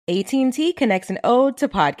AT&T connects an ode to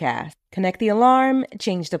podcasts. Connect the alarm,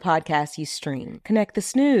 change the podcast you stream. Connect the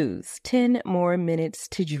snooze, 10 more minutes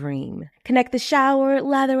to dream. Connect the shower,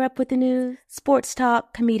 lather up with the news, sports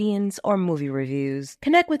talk, comedians, or movie reviews.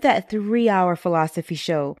 Connect with that 3-hour philosophy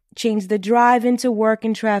show. Change the drive into work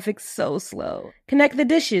and traffic so slow. Connect the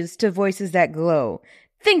dishes to voices that glow.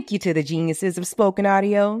 Thank you to the geniuses of spoken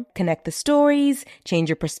audio. Connect the stories, change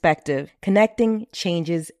your perspective. Connecting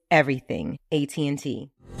changes everything. AT&T.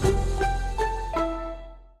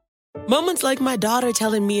 Moments like my daughter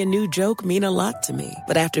telling me a new joke mean a lot to me.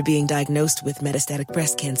 But after being diagnosed with metastatic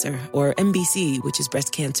breast cancer, or MBC, which is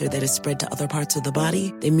breast cancer that is spread to other parts of the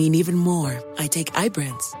body, they mean even more. I take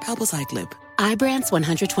Ibrance, palbociclib. Ibrance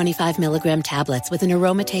 125 milligram tablets with an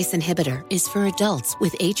aromatase inhibitor is for adults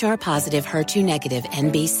with HR-positive, HER2-negative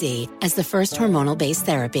MBC as the first hormonal-based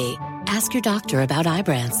therapy. Ask your doctor about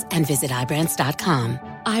Ibrance and visit Ibrance.com.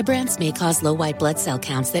 Ibrance may cause low white blood cell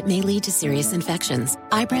counts that may lead to serious infections.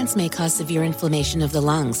 Ibrance may cause severe inflammation of the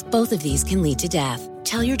lungs. Both of these can lead to death.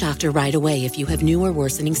 Tell your doctor right away if you have new or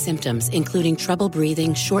worsening symptoms, including trouble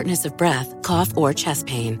breathing, shortness of breath, cough, or chest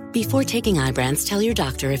pain. Before taking Ibrance, tell your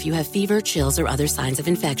doctor if you have fever, chills, or other signs of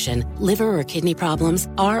infection, liver or kidney problems,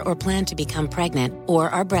 are or plan to become pregnant, or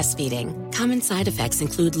are breastfeeding. Common side effects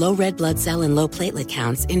include low red blood cell and low platelet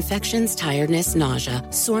counts, infections, tiredness, nausea,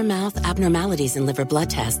 sore mouth, abnormalities in liver blood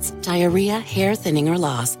tests, diarrhea, hair thinning or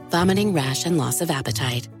loss, vomiting, rash, and loss of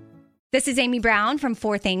appetite. This is Amy Brown from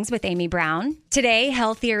 4 Things with Amy Brown. Today,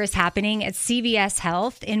 Healthier is happening at CVS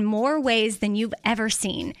Health in more ways than you've ever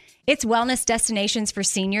seen. It's wellness destinations for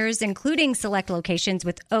seniors, including select locations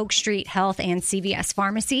with Oak Street Health and CVS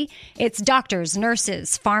Pharmacy. It's doctors,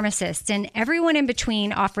 nurses, pharmacists, and everyone in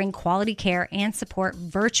between offering quality care and support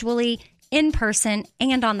virtually, in person,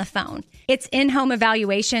 and on the phone. It's in-home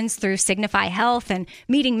evaluations through Signify Health and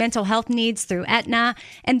meeting mental health needs through Aetna.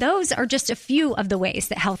 And those are just a few of the ways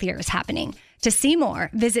that Healthier is happening. To see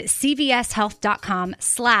more, visit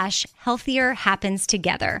cvshealth.com/healthier happens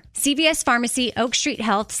together. CVS Pharmacy, Oak Street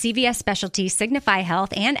Health, CVS Specialty, Signify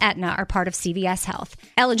Health, and Aetna are part of CVS Health.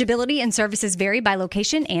 Eligibility and services vary by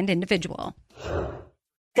location and individual.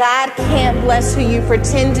 God can't bless who you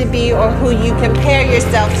pretend to be or who you compare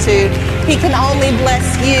yourself to. He can only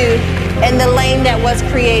bless you in the lane that was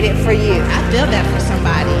created for you. I feel that for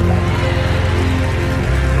somebody.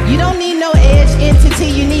 You don't need no edge entity,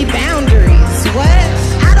 you need boundaries. What?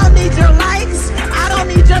 I don't need your likes, I don't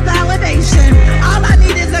need your validation. All I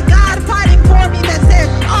need is a God fighting for me that says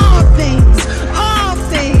all things, all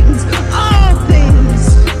things, all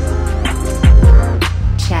things.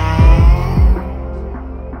 Child.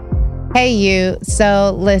 Hey, you.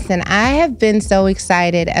 So listen, I have been so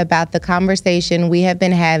excited about the conversation we have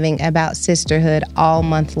been having about sisterhood all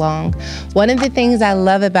month long. One of the things I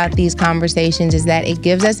love about these conversations is that it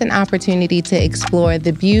gives us an opportunity to explore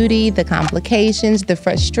the beauty, the complications, the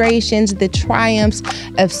frustrations, the triumphs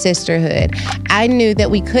of sisterhood. I knew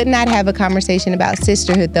that we could not have a conversation about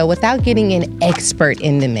sisterhood, though, without getting an expert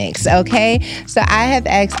in the mix, okay? So I have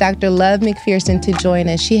asked Dr. Love McPherson to join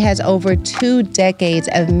us. She has over 2 decades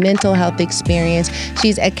of mental health experience.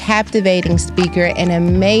 She's a captivating speaker, an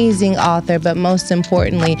amazing author, but most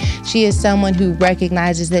importantly, she is someone who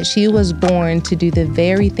recognizes that she was born to do the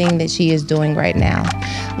very thing that she is doing right now.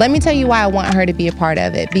 Let me tell you why I want her to be a part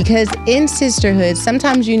of it, because in sisterhood,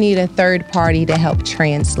 sometimes you need a third party to help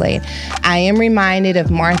translate. I am reminded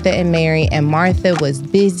of Martha and Mary, and Martha was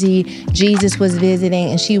busy, Jesus was visiting,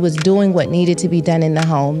 and she was doing what needed to be done in the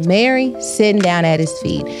home. Mary, sitting down at his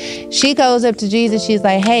feet. She goes up to Jesus, she's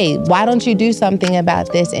like, hey, why don't you do something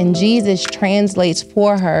about this? And Jesus translates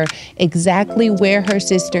for her exactly where her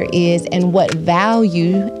sister is and what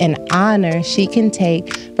value and honor she can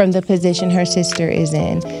take from the position her sister is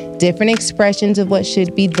in. Different expressions of what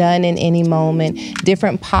should be done in any moment,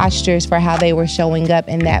 different postures for how they were showing up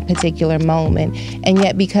in that particular moment. And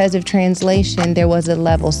yet, because of translation, there was a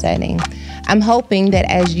level setting. I'm hoping that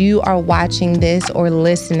as you are watching this or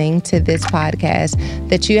listening to this podcast,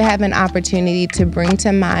 that you have an opportunity to bring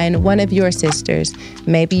to mind one of your sisters.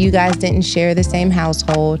 Maybe you guys didn't share the same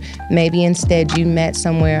household. Maybe instead you met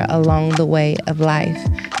somewhere along the way of life.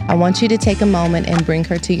 I want you to take a moment and bring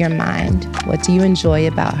her to your mind. What do you enjoy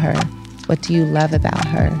about her? What do you love about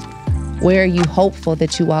her? Where are you hopeful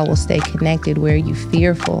that you all will stay connected? Where are you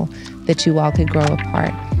fearful that you all could grow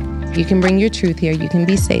apart? You can bring your truth here. You can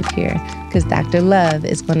be safe here, because Dr. Love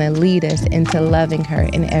is going to lead us into loving her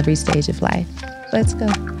in every stage of life. Let's go.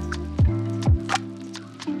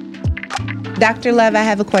 Dr. Love, I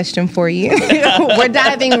have a question for you. We're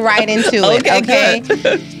diving right into it, okay?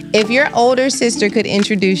 If your older sister could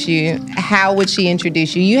introduce you, how would she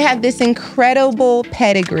introduce you? You have this incredible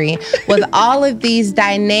pedigree with all of these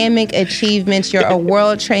dynamic achievements. You're a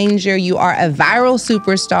world changer. You are a viral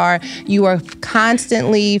superstar. You are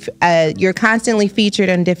constantly featured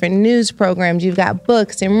on different news programs. You've got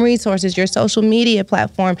books and resources. Your social media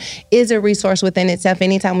platform is a resource within itself.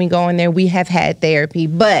 Anytime we go in there, we have had therapy.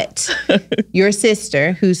 But your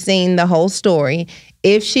sister, who's seen the whole story,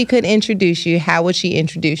 if she could introduce you, how would she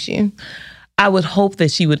introduce you? I would hope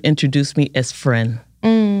that she would introduce me as friend.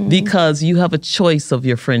 Because you have a choice of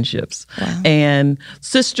your friendships. Wow. And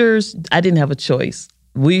sisters, I didn't have a choice.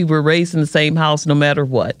 We were raised in the same house no matter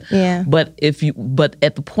what. Yeah. But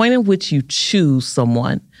at the point in which you choose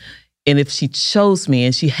someone, and if she chose me,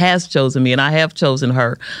 and she has chosen me, and I have chosen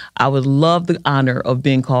her, I would love the honor of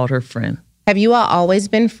being called her friend. Have you all always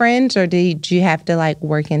been friends, or did you have to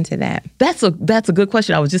work into that? That's a good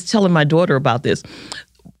question. I was just telling my daughter about this.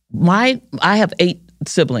 I have 8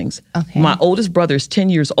 siblings. Okay. My oldest brother is 10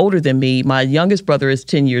 years older than me. My youngest brother is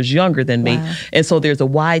 10 years younger than me. Wow. And so there's a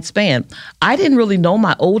wide span. I didn't really know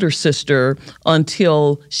my older sister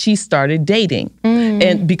until she started dating.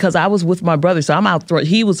 And because I was with my brother, so I'm out front.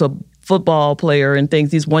 He was a football player and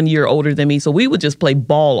things. He's 1 year older than me. So we would just play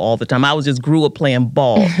ball all the time. I just grew up playing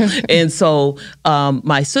ball. And so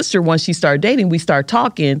my sister, once she started dating, we started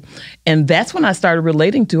talking. And that's when I started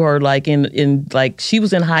relating to her, in she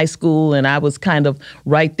was in high school and I was kind of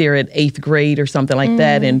right there at 8th grade or something like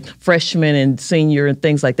that, and freshman and senior and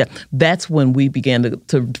things like that. That's when we began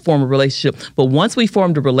to form a relationship. But once we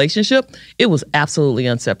formed a relationship, it was absolutely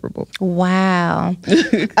inseparable. Wow.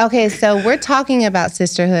 Okay, so we're talking about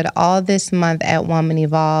sisterhood all this month at Woman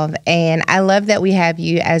Evolve, and I love that we have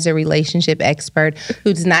you as a relationship expert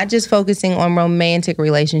who's not just focusing on romantic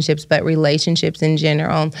relationships, but relationships in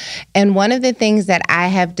general. And one of the things that I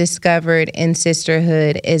have discovered in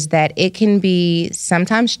sisterhood is that it can be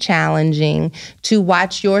sometimes challenging to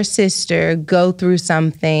watch your sister go through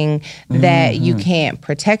something that you can't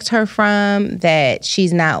protect her from, that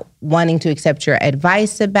she's not wanting to accept your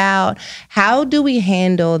advice about. How do we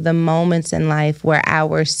handle the moments in life where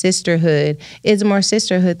our sisterhood is more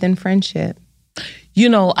sisterhood than friendship?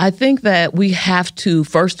 I think that we have to,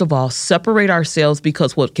 first of all, separate ourselves,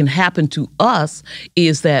 because what can happen to us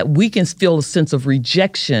is that we can feel a sense of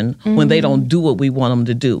rejection when they don't do what we want them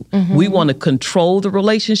to do. We want to control the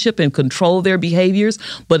relationship and control their behaviors,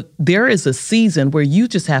 but there is a season where you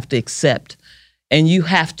just have to accept. And you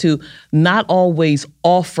have to not always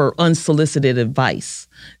offer unsolicited advice.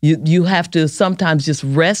 You have to sometimes just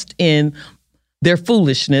rest in their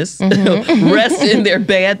foolishness, rest in their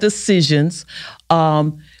bad decisions,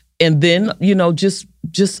 and then,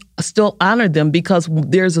 just still honor them, because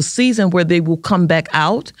there's a season where they will come back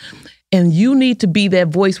out. And you need to be that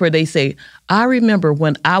voice where they say, I remember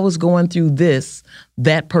when I was going through this,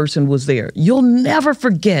 that person was there. You'll never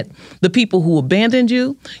forget the people who abandoned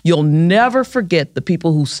you. You'll never forget the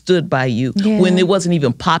people who stood by you when it wasn't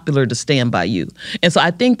even popular to stand by you. And so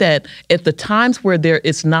I think that at the times where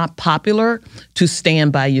it's not popular to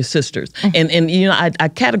stand by your sisters. And I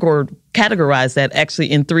categorize that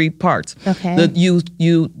actually in 3 parts. Okay. You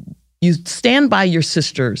stand by your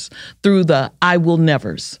sisters through the I will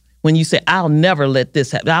nevers. When you say, I'll never let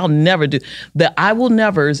this happen, I'll never do. The I will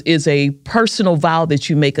nevers is a personal vow that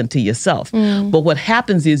you make unto yourself. But what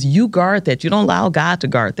happens is you guard that. You don't allow God to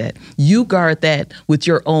guard that. You guard that with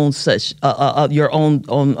your own your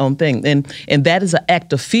own thing. And that is an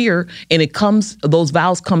act of fear. And those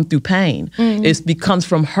vows come through pain. It becomes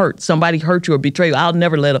from hurt. Somebody hurt you or betrayed you. I'll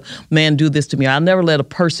never let a man do this to me. I'll never let a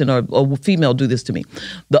person or a female do this to me.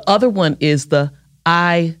 The other one is the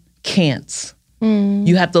I can'ts.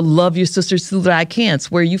 You have to love your sisters through the I can'ts,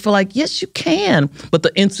 where you feel like, yes, you can, but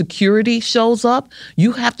the insecurity shows up.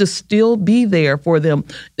 You have to still be there for them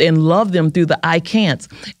and love them through the I can'ts.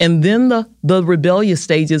 And then the rebellious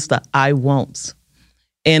stage is the I won'ts.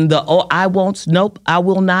 And the I won'ts, nope, I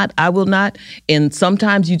will not. And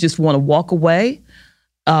sometimes you just want to walk away.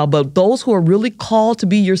 But those who are really called to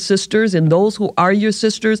be your sisters and those who are your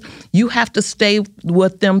sisters, you have to stay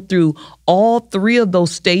with them through all 3 of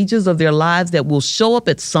those stages of their lives that will show up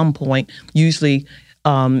at some point, usually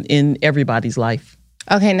in everybody's life.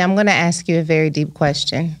 Okay, now I'm going to ask you a very deep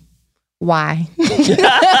question. Why?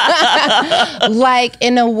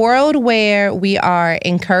 In a world where we are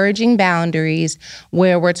encouraging boundaries,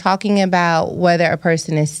 where we're talking about whether a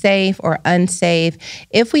person is safe or unsafe,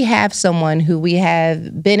 if we have someone who we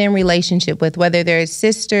have been in relationship with, whether they're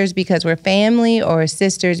sisters because we're family or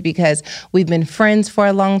sisters because we've been friends for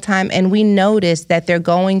a long time, and we notice that they're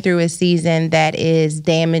going through a season that is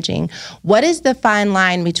damaging, what is the fine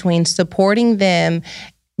line between supporting them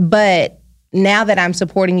but now that I'm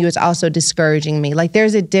supporting you, it's also discouraging me. Like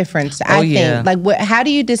there's a difference, I think. Like how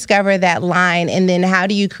do you discover that line, and then how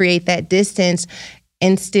do you create that distance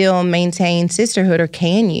and still maintain sisterhood, or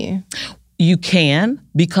can you? You can,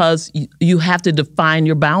 because you have to define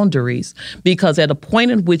your boundaries. Because at a point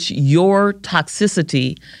in which your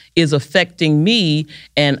toxicity is affecting me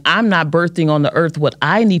and I'm not birthing on the earth what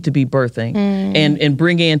I need to be birthing and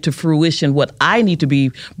bringing into fruition what I need to be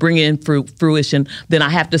bringing in fruition, then I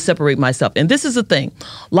have to separate myself. And this is the thing.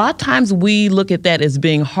 A lot of times we look at that as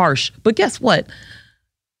being harsh. But guess what?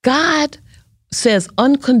 God says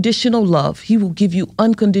unconditional love. He will give you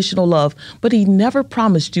unconditional love, but he never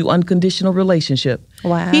promised you unconditional relationship.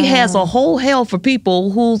 Wow. He has a whole hell for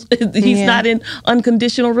people who he's not in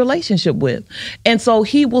unconditional relationship with. And so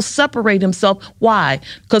he will separate himself. Why?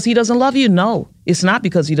 Because he doesn't love you? No, it's not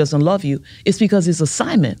because he doesn't love you. It's because his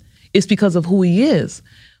assignment. It's because of who he is.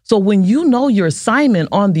 So when you know your assignment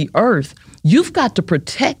on the earth, you've got to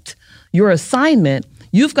protect your assignment.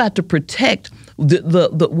 You've got to protect the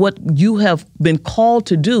what you have been called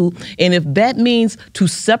to do. And if that means to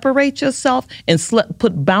separate yourself and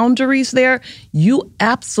put boundaries there, you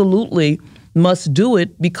absolutely must do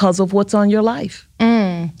it because of what's on your life.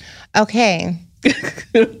 Okay.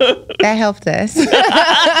 That helped us.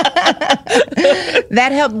 That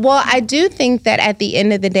helped. Well, I do think that at the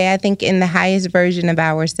end of the day, I think in the highest version of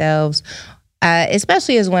ourselves,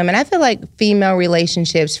 especially as women, I feel like female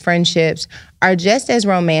relationships, friendships are just as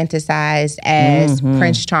romanticized as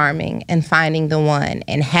Prince Charming and finding the one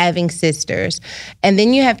and having sisters. And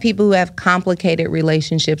then you have people who have complicated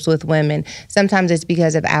relationships with women. Sometimes it's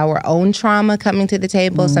because of our own trauma coming to the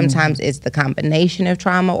table. Sometimes it's the combination of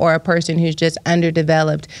trauma, or a person who's just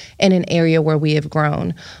underdeveloped in an area where we have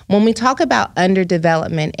grown. When we talk about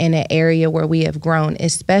underdevelopment in an area where we have grown,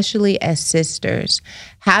 especially as sisters,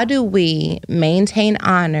 how do we maintain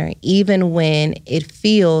honor even when it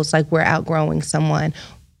feels like we're outgrowing someone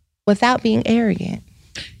without being arrogant?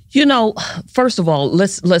 You know, first of all,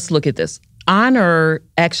 let's look at this. Honor,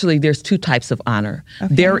 actually, there's two types of honor.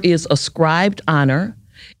 Okay. There is ascribed honor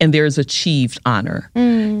and there's achieved honor.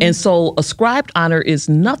 And so ascribed honor is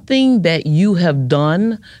nothing that you have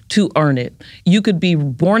done to earn it. You could be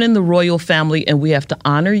born in the royal family and we have to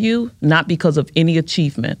honor you, not because of any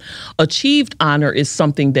achievement. Achieved honor is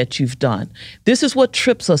something that you've done. This is what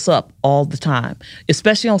trips us up all the time,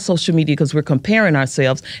 especially on social media, because we're comparing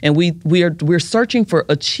ourselves and we're searching for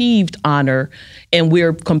achieved honor and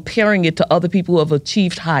we're comparing it to other people who have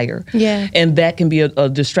achieved higher. Yeah. And that can be a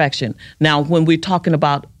distraction. Now, when we're talking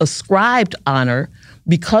about ascribed honor,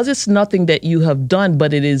 because it's nothing that you have done,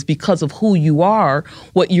 but it is because of who you are,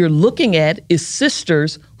 what you're looking at is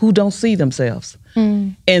sisters who don't see themselves.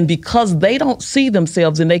 And because they don't see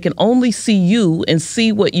themselves and they can only see you and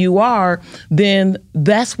see what you are, then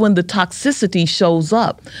that's when the toxicity shows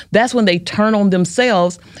up. That's when they turn on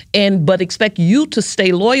themselves but expect you to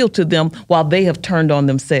stay loyal to them while they have turned on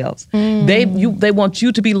themselves. They want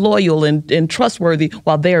you to be loyal and trustworthy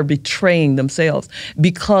while they are betraying themselves,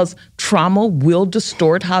 because trauma will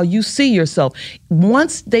distort how you see yourself.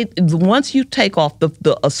 Once you take off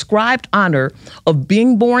the ascribed honor of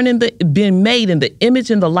being made in the image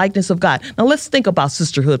and the likeness of God. Now let's think about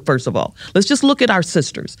sisterhood first of all. Let's just look at our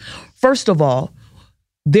sisters. First of all,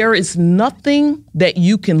 there is nothing that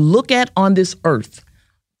you can look at on this earth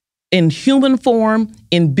in human form,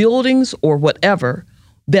 in buildings or whatever,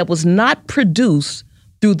 that was not produced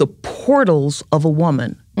through the portals of a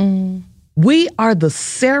woman. We are the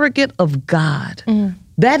surrogate of God.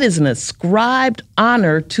 That is an ascribed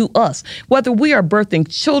honor to us. Whether we are birthing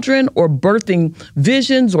children or birthing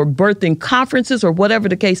visions or birthing conferences or whatever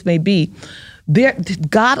the case may be,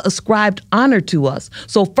 God ascribed honor to us.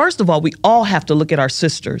 So first of all, we all have to look at our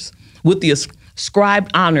sisters with the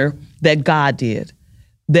ascribed honor that God did,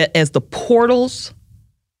 that as the portals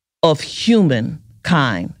of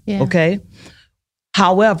humankind, okay?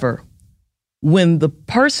 However, when the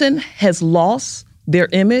person has lost their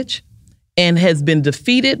image and has been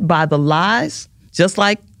defeated by the lies, just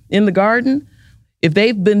like in the garden, if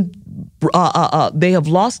they've been, they have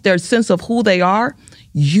lost their sense of who they are,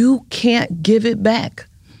 you can't give it back.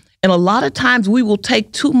 And a lot of times we will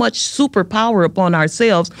take too much superpower upon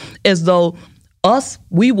ourselves as though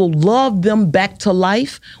we will love them back to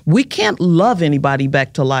life. We can't love anybody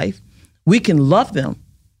back to life. We can love them,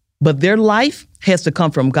 but their life has to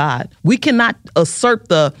come from God. We cannot assert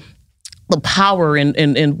the power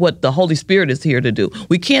and what the Holy Spirit is here to do.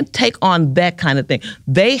 We can't take on that kind of thing.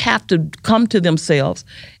 They have to come to themselves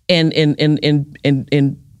and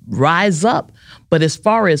rise up. But as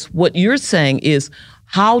far as what you're saying is,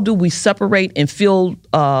 how do we separate and feel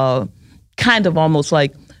kind of almost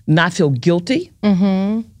like not feel guilty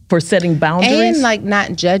for setting boundaries. And like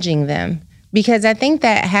not judging them. Because I think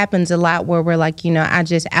that happens a lot where we're like, I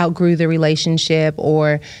just outgrew the relationship,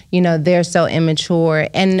 or, they're so immature.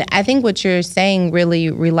 And I think what you're saying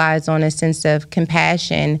really relies on a sense of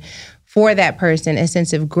compassion for that person, a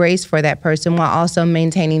sense of grace for that person, while also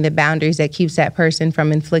maintaining the boundaries that keeps that person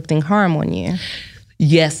from inflicting harm on you.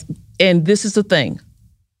 Yes. And this is the thing.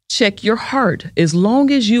 Check your heart. As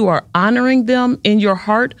long as you are honoring them in your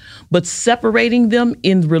heart, but separating them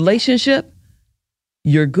in relationship,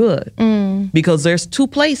 you're good. Because there's two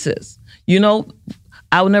places.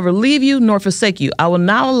 I will never leave you nor forsake you. I will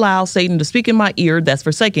not allow Satan to speak in my ear, that's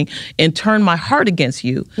forsaking, and turn my heart against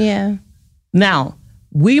you. Yeah. Now,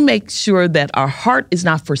 we make sure that our heart is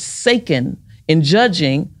not forsaken in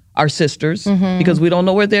judging our sisters because we don't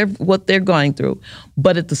know what they're going through.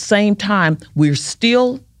 But at the same time, we're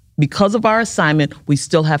still, because of our assignment, we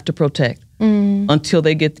still have to protect until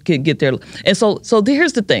they get there. And so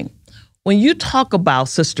here's the thing. When you talk about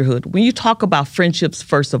sisterhood, when you talk about friendships,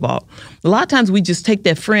 first of all, a lot of times we just take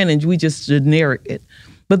that friend and we just generic it.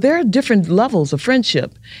 But there are different levels of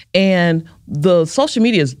friendship. And the social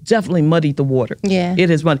media has definitely muddied the water. Yeah.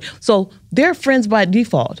 It has muddied. So they're friends by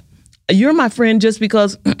default. You're my friend just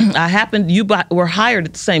because you were hired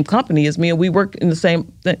at the same company as me and we work in the same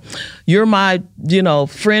thing. You're my,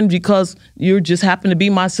 friend because you just happen to be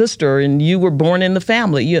my sister and you were born in the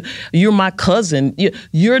family. You're my cousin.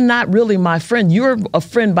 You're not really my friend. You're a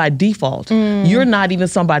friend by default. You're not even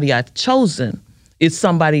somebody I've chosen. It's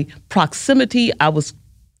somebody, proximity, I was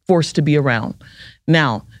forced to be around.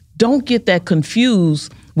 Now, don't get that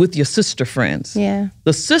confused with your sister friends. Yeah.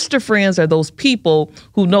 The sister friends are those people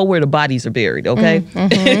who know where the bodies are buried, okay?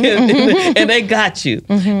 And they got you.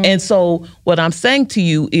 And so what I'm saying to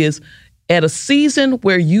you is at a season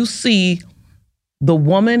where you see the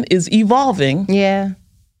woman is evolving,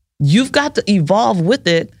 you've got to evolve with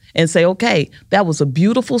it and say, okay, that was a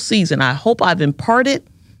beautiful season. I hope I've imparted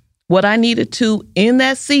what I needed to in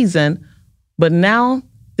that season, but now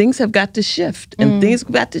things have got to shift and things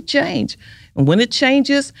have got to change. And when it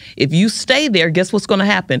changes, if you stay there, guess what's going to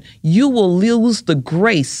happen? You will lose the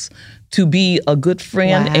grace to be a good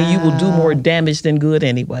friend and you will do more damage than good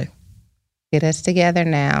anyway. Get us together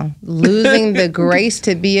now. Losing the grace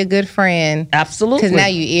to be a good friend. Absolutely. Because now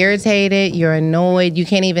you're irritated, you're annoyed, you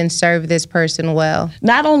can't even serve this person well.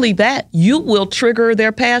 Not only that, you will trigger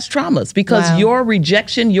their past traumas because your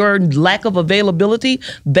rejection, your lack of availability,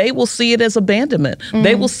 they will see it as abandonment.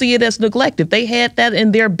 They will see it as neglect. If they had that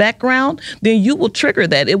in their background, then you will trigger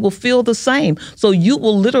that. It will feel the same. So you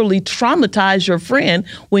will literally traumatize your friend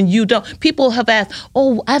when you don't. People have asked,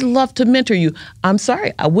 oh, I'd love to mentor you. I'm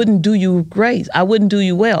sorry, I wouldn't do you grace. I wouldn't do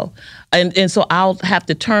you well. And so I'll have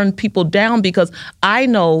to turn people down because I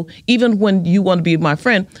know even when you want to be my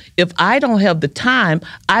friend, if I don't have the time,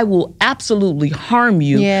 I will absolutely harm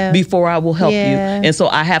you before I will help you. And so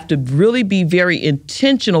I have to really be very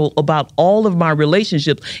intentional about all of my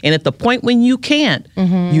relationships. And at the point when you can't,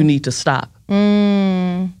 you need to stop.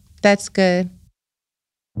 That's good.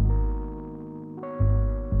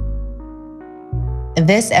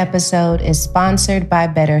 This episode is sponsored by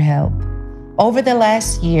BetterHelp. Over the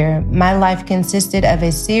last year, my life consisted of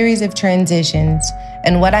a series of transitions,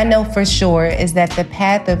 and what I know for sure is that the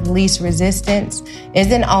path of least resistance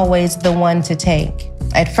isn't always the one to take.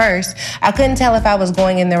 At first, I couldn't tell if I was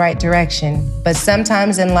going in the right direction, but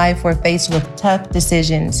sometimes in life we're faced with tough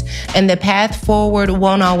decisions, and the path forward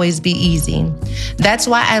won't always be easy. That's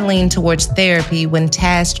why I lean towards therapy when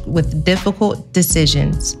tasked with difficult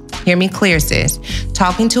decisions. Hear me clear, sis.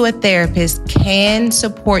 Talking to a therapist can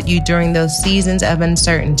support you during those seasons of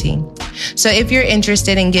uncertainty. So if you're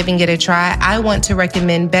interested in giving it a try, I want to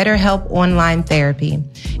recommend BetterHelp Online Therapy.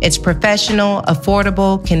 It's professional,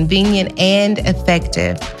 affordable, convenient, and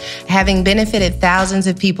effective. Having benefited thousands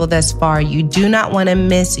of people thus far, you do not want to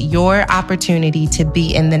miss your opportunity to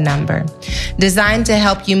be in the number. Designed to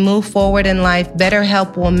help you move forward in life,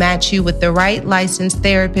 BetterHelp will match you with the right licensed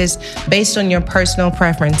therapist based on your personal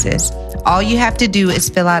preferences. All you have to do is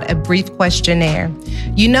fill out a brief questionnaire.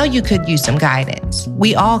 You know you could use some guidance.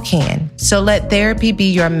 We all can. So let therapy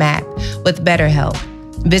be your map with BetterHelp.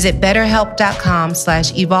 Visit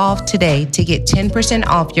BetterHelp.com/evolve today to get 10%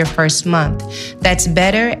 off your first month. That's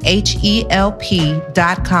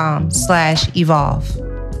BetterHelp.com/evolve.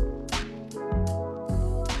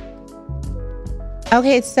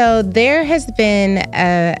 Okay, so there has been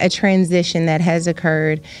a transition that has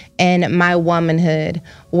occurred in my womanhood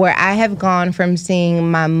where I have gone from seeing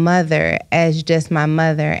my mother as just my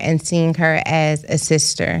mother and seeing her as a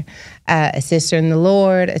sister in the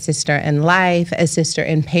Lord, a sister in life, a sister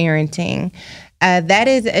in parenting. That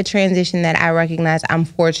is a transition that I recognize I'm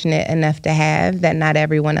fortunate enough to have that not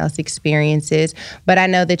everyone else experiences. But I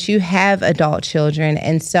know that you have adult children.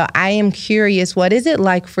 And so I am curious, what is it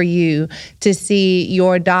like for you to see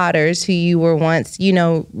your daughters who you were once,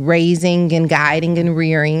 raising and guiding and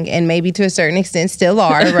rearing, and maybe to a certain extent still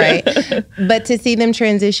are, right? But to see them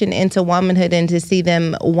transition into womanhood and to see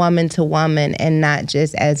them woman to woman and not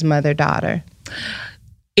just as mother-daughter?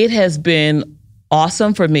 It has been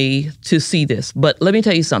awesome for me to see this. But let me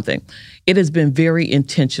tell you something. It has been very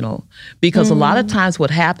intentional because a lot of times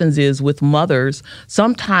what happens is with mothers,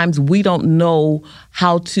 sometimes we don't know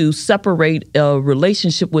how to separate a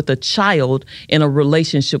relationship with a child and a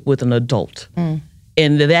relationship with an adult.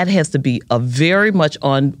 And that has to be a very much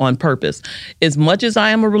on purpose. As much as I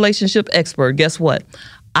am a relationship expert, guess what?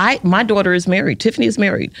 My daughter is married. Tiffany is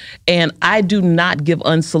married. And I do not give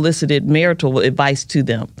unsolicited marital advice to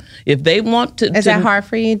them. If they want to... Is that hard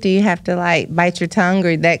for you? Do you have to bite your tongue,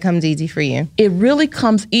 or that comes easy for you? It really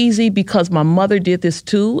comes easy because my mother did this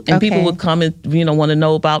too. And people would come and, want to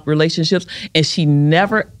know about relationships. And she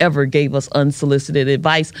never, ever gave us unsolicited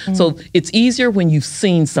advice. So it's easier when you've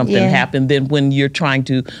seen something happen than when you're trying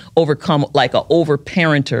to overcome like an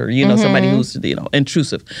over-parenter, somebody who's,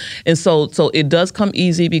 intrusive. And so it does come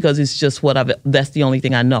easy because it's just that's the only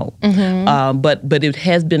thing I know. But it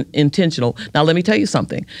has been intentional. Now, let me tell you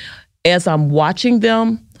something. As I'm watching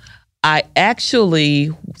them,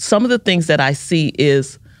 some of the things that I see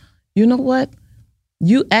is, you know what?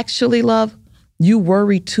 You actually, love, you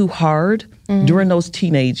worry too hard during those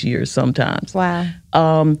teenage years sometimes. Wow.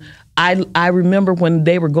 I remember when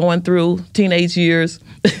they were going through teenage years.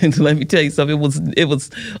 Let me tell you something. It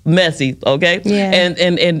was messy. Okay. Yeah.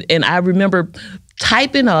 And I remember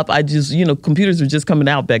typing up. I just, computers were just coming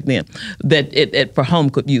out back then that for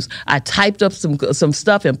home use. I typed up some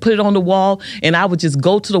stuff and put it on the wall, and I would just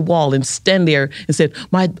go to the wall and stand there and said,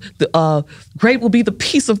 great will be the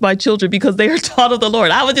peace of my children because they are taught of the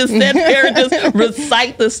Lord. I would just stand there and just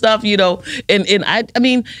recite the stuff, and I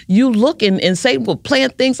mean, you look and Satan will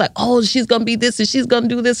plant things like, oh, she's going to be this and she's going to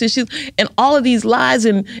do this and all of these lies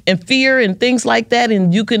and fear and things like that.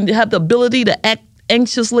 And you can have the ability to act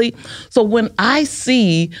anxiously. So when I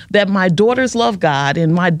see that my daughters love God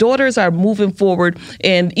and my daughters are moving forward,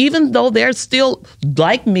 and even though they're still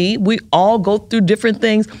like me, we all go through different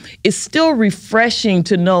things, it's still refreshing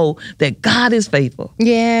to know that God is faithful.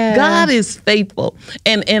 Yeah. God is faithful.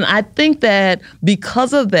 And I think that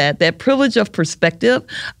because of that privilege of perspective,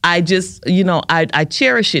 I just, I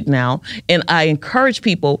cherish it now. And I encourage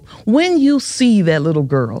people, when you see that little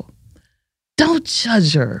girl, don't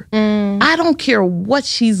judge her. I don't care what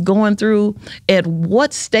she's going through, at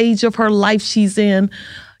what stage of her life she's in.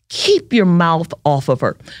 Keep your mouth off of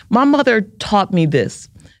her. My mother taught me this.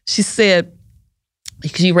 She said,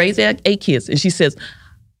 she raised 8 kids, and she says,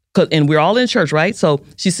 and we're all in church, right? So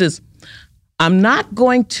she says, I'm not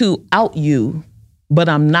going to out you, but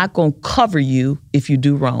I'm not going to cover you if you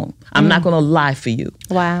do wrong. I'm not going to lie for you.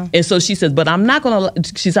 Wow. And so she says, but I'm not going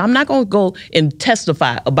to go and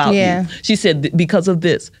testify about you. She said, because of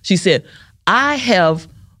this. She said, I have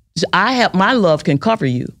my love can cover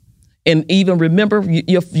you. And even remember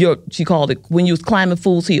she called it when you was climbing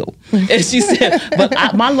Fool's Hill. And she said, but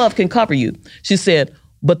my love can cover you. She said,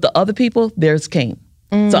 but the other people, theirs can't.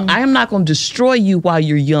 So I am not going to destroy you while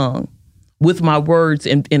you're young with my words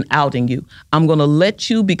and outing you. I'm going to let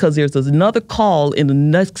you, because there's another call in the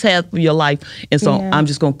next half of your life. And so I'm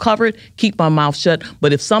just going to cover it, keep my mouth shut.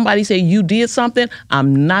 But if somebody say you did something,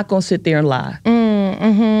 I'm not going to sit there and lie.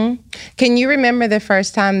 Can you remember the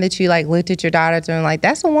first time that you looked at your daughter and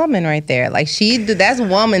that's a woman right there? That's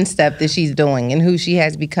woman stuff that she's doing and who she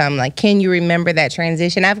has become. Can you remember that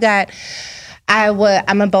transition?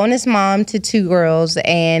 I'm a bonus mom to 2 girls,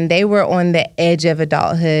 and they were on the edge of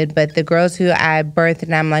adulthood. But the girls who I birthed,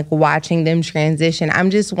 and I'm watching them transition.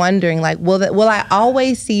 I'm just wondering, will I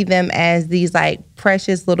always see them as these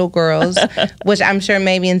precious little girls, which I'm sure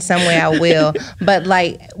maybe in some way I will. But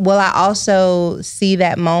will I also see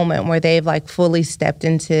that moment where they've fully stepped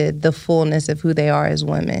into the fullness of who they are as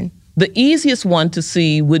women? The easiest one to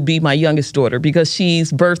see would be my youngest daughter, because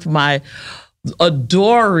she's birthed my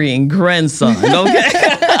adoring grandson, okay?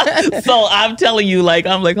 So I'm telling you,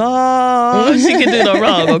 oh, she can do no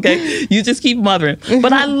wrong, okay? You just keep mothering.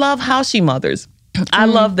 But I love how she mothers. I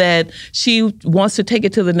love that she wants to take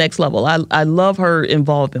it to the next level. I love her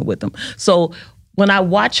involvement with them. So when I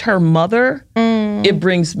watch her mother, it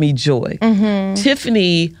brings me joy.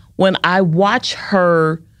 Tiffany, when I watch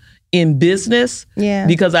her in business,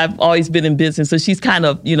 because I've always been in business, so she's kind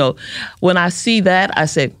of, when I see that, I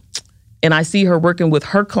say, and I see her working with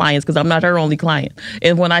her clients, because I'm not her only client.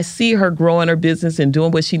 And when I see her growing her business and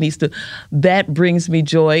doing what she needs to, that brings me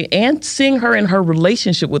joy. And seeing her in her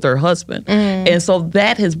relationship with her husband. And so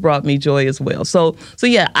that has brought me joy as well. So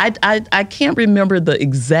yeah, I can't remember the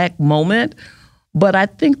exact moment, but I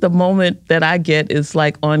think the moment that I get is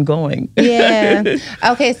like ongoing. Yeah.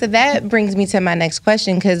 Okay, so that brings me to my next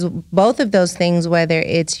question, because both of those things, whether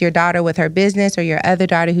it's your daughter with her business or your other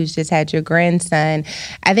daughter who's just had your grandson,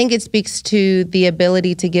 I think it speaks to the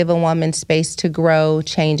ability to give a woman space to grow,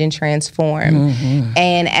 change, and transform.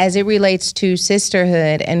 And as it relates to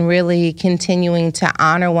sisterhood and really continuing to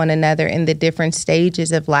honor one another in the different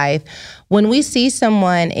stages of life, when we see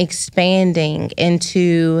someone expanding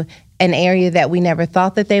into an area that we never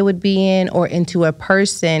thought that they would be in, or into a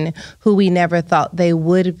person who we never thought they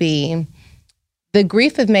would be, the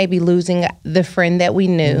grief of maybe losing the friend that we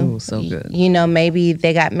knew. Ooh, so good. You know, maybe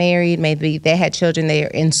they got married, maybe they had children, they're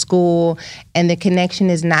in school, and the connection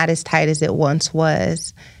is not as tight as it once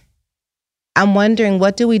was. I'm wondering,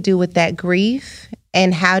 what do we do with that grief,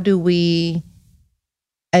 and how do we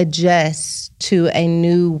adjust to a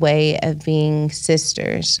new way of being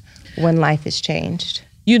sisters when life has changed?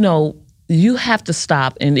 You know, you have to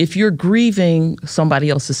stop. And if you're grieving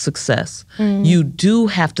somebody else's success, you do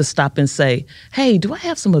have to stop and say, hey, do I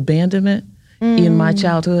have some abandonment in my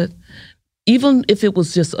childhood? Even if it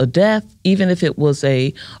was just a death, even if it was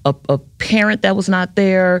a parent that was not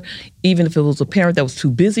there, even if it was a parent that was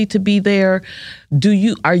too busy to be there,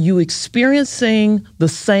 are you experiencing the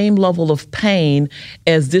same level of pain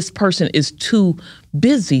as this person is too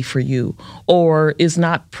busy for you or is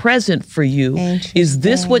not present for you? Is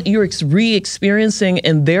this what you're re-experiencing,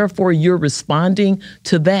 and therefore you're responding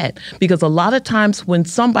to that? Because a lot of times when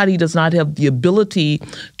somebody does not have the ability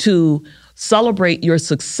to celebrate your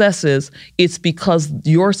successes, it's because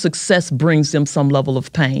your success brings them some level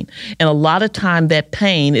of pain. And a lot of time that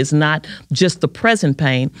pain is not just the present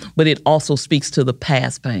pain, but it also speaks to the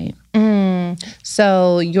past pain.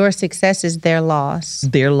 So your success is their loss.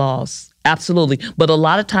 Their loss. Absolutely. But a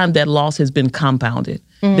lot of time that loss has been compounded.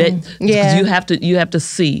 Yeah. You have to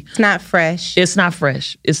see. It's not fresh. It's not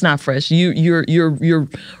fresh. It's not fresh. You're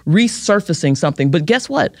resurfacing something. But guess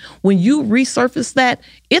what? When you resurface that,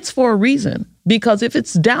 it's for a reason. Because if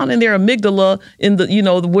it's down in their amygdala, in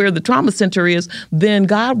the where the trauma center is, then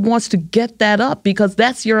God wants to get that up, because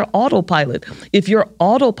that's your autopilot. If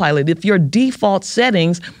your default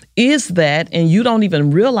settings is that, and you don't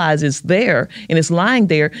even realize it's there and it's lying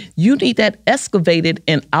there, you need that excavated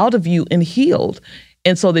and out of you and healed.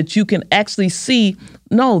 And so that you can actually see,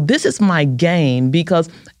 no, this is my gain. Because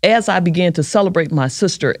as I began to celebrate my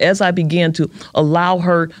sister, as I began to allow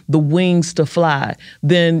her the wings to fly,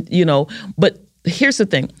 then, but here's the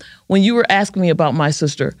thing. When you were asking me about my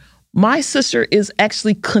sister is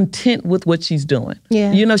actually content with what she's doing.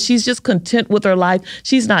 Yeah. She's just content with her life.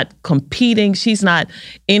 She's not competing. She's not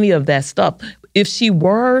any of that stuff. If she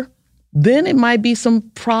were, then it might be some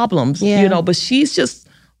problems, but she's just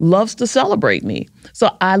loves to celebrate me. So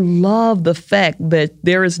I love the fact that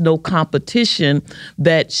there is no competition,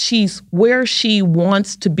 that she's where she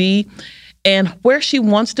wants to be, and where she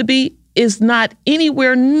wants to be is not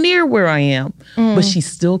anywhere near where I am, but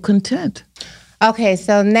she's still content. Okay,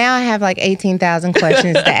 so now I have like 18,000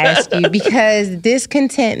 questions to ask you, because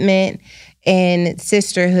discontentment in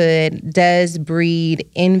sisterhood does breed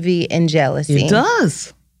envy and jealousy. It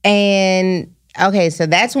does. And okay, so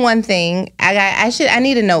that's one thing. I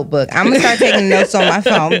need a notebook. I'm gonna start taking notes on my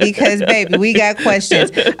phone, because baby, we got questions.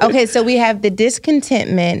 Okay, so we have the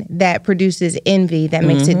discontentment that produces envy, that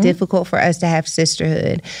makes it difficult for us to have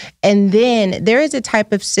sisterhood. And then there is a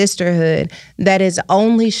type of sisterhood that is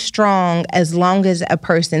only strong as long as a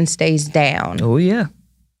person stays down. Oh yeah.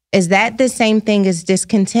 Is that the same thing as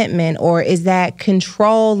discontentment, or is that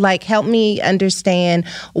control? Like, help me understand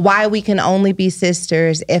why we can only be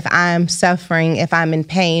sisters if I'm suffering, if I'm in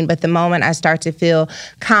pain, but the moment I start to feel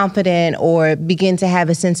confident or begin to have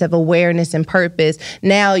a sense of awareness and purpose,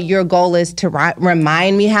 now your goal is to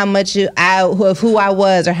remind me how much of who I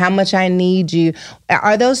was, or how much I need you.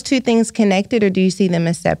 Are those two things connected, or do you see them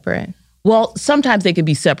as separate? Well, sometimes they can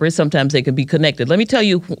be separate. Sometimes they can be connected. Let me tell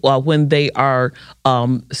you when they are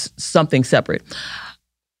something separate.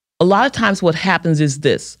 A lot of times what happens is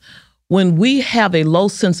this. When we have a low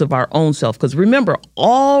sense of our own self, because remember,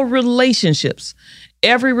 all relationships,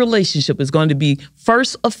 every relationship is going to be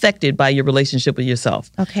first affected by your relationship with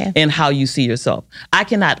yourself. Okay. And how you see yourself. I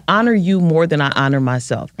cannot honor you more than I honor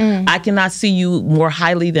myself. I cannot see you more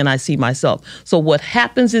highly than I see myself. So what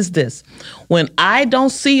happens is this. When I don't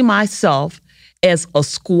see myself as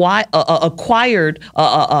ascribed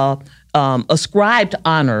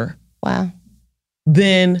honor Wow.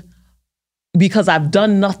 then because I've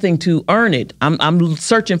done nothing to earn it, I'm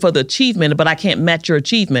searching for the achievement, but I can't match your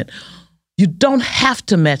achievement. You don't have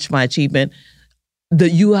to match my achievement.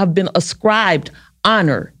 You have been ascribed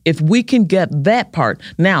honor, if we can get that part.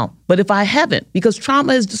 Now, but if I haven't, because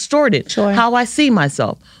trauma has distorted how I see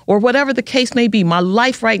myself, or whatever the case may be, my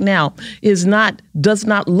life right now does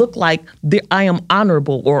not look like I am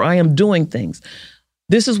honorable or I am doing things.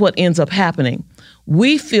 This is what ends up happening.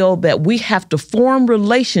 We feel that we have to form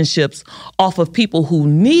relationships off of people who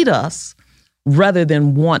need us rather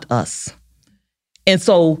than want us. And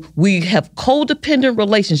so we have codependent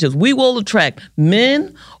relationships. We will attract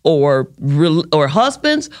men or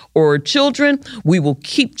husbands or children. We will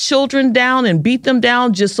keep children down and beat them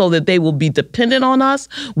down just so that they will be dependent on us.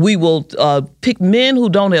 We will pick men who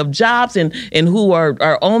don't have jobs and who are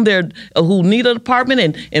on who need an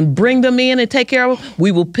apartment and bring them in and take care of them.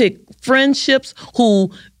 We will pick friendships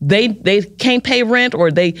who they can't pay rent, or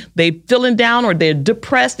they feeling down, or they're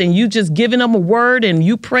depressed, and you just giving them a word and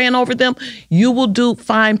you praying over them. You will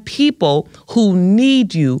find people who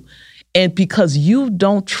need you, and because you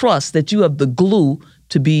don't trust that you have the glue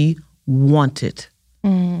to be wanted.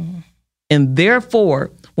 And therefore,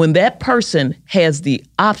 when that person has the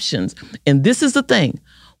options, and this is the thing,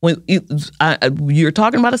 when you're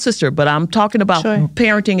talking about a sister, but I'm talking about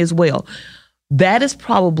parenting as well. That is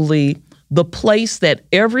probably the place that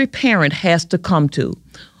every parent has to come to,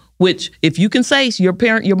 which, if you can say your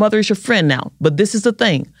mother is your friend now, but this is the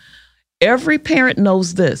thing. Every parent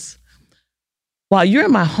knows this. While you're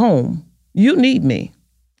in my home, you need me.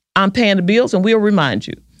 I'm paying the bills, and we'll remind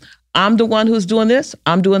you. I'm the one who's doing this.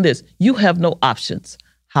 I'm doing this. You have no options.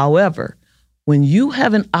 However, when you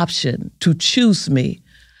have an option to choose me,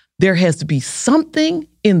 there has to be something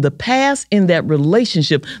in the past in that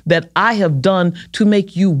relationship that I have done to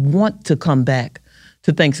make you want to come back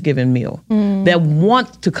to Thanksgiving meal, that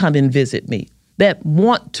want to come and visit me, that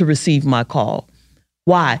want to receive my call.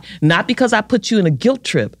 Why? Not because I put you in a guilt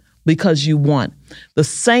trip, because you want. The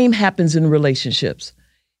same happens in relationships.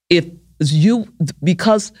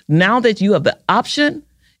 Because now that you have the option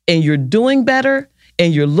and you're doing better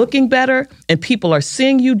and you're looking better and people are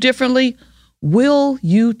seeing you differently, will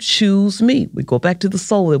you choose me? We go back to the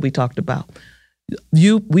soul that we talked about.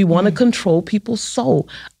 We want to control people's soul.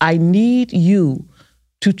 I need you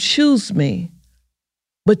to choose me,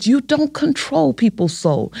 but you don't control people's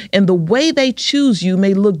soul. And the way they choose you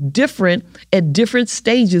may look different at different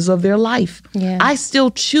stages of their life. Yeah. I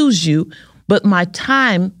still choose you, but my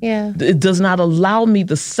time it does not allow me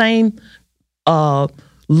the same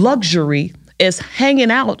luxury as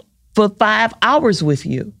hanging out for 5 hours with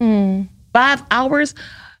you. 5 hours,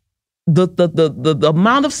 the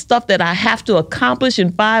amount of stuff that I have to accomplish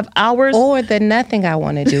in 5 hours. Or the nothing I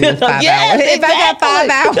want to do with 5 hours. If I got 5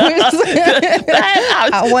 hours, 5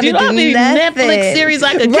 hours. I want to do nothing. Netflix series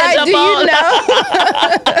I could catch up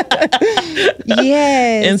on.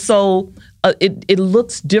 Yes. And so it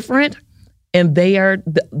looks different, and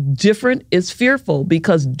different is fearful,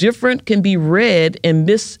 because different can be read and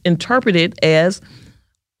misinterpreted as,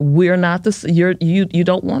 we're not you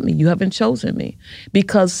don't want me. You haven't chosen me.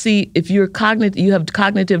 Because see, if you have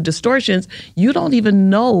cognitive distortions, you don't even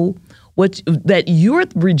know that you're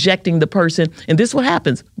rejecting the person. And this is what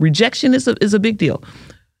happens. Rejection is a big deal.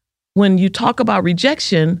 When you talk about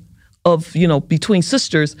rejection between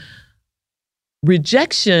sisters,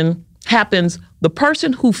 rejection happens. The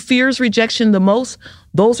person who fears rejection the most,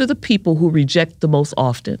 those are the people who reject the most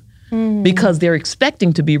often. Because they're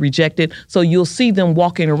expecting to be rejected. So you'll see them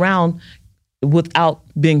walking around without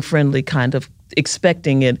being friendly, kind of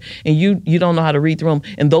expecting it. And you don't know how to read the room.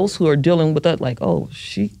 And those who are dealing with that, like, oh,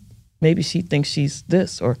 maybe she thinks she's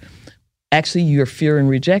this, or actually you're fearing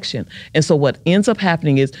rejection. And so what ends up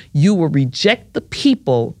happening is you will reject the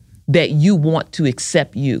people that you want to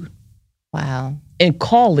accept you. Wow. And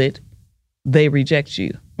call it, they reject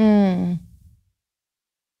you.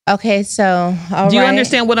 Okay, so do you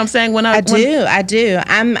understand what I'm saying? I do. I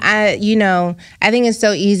think it's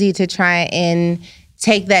so easy to try and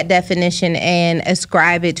take that definition and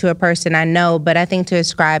ascribe it to a person I know, but I think to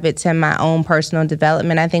ascribe it to my own personal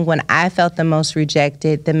development, I think when I felt the most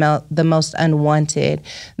rejected, the most unwanted,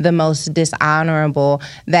 the most dishonorable,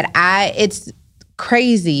 it's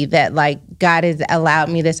crazy that, like, God has allowed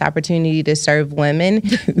me this opportunity to serve women,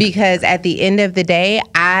 because at the end of the day,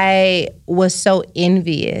 I was so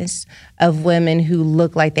envious of women who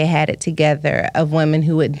looked like they had it together, of women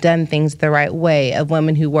who had done things the right way, of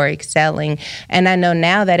women who were excelling. And I know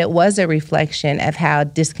now that it was a reflection of how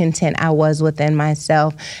discontent I was within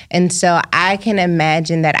myself. And so I can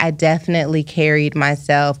imagine that I definitely carried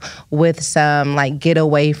myself with some like get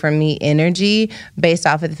away from me energy based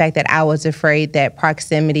off of the fact that I was afraid that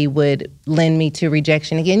proximity would lend me to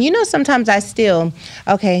rejection again. You know, sometimes I still,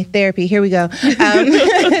 okay, therapy, here we go.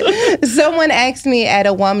 Someone asked me at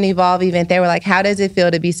a Woman Evolve event, they were like, how does it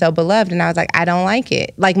feel to be so beloved? And I was like, I don't like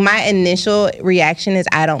it. Like, my initial reaction is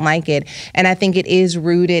I don't like it. And I think it is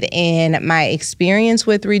rooted in my experience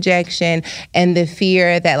with rejection and the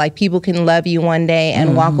fear that like people can love you one day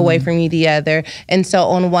and walk away from you the other. And so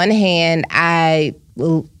on one hand, I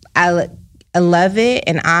love it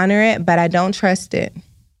and honor it, but I don't trust it.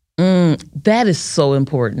 That is so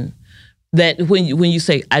important. That when you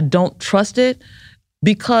say, I don't trust it,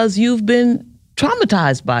 because you've been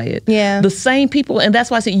traumatized by it. Yeah. The same people, and that's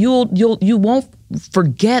why I say you won't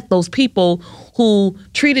forget those people who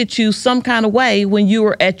treated you some kind of way when you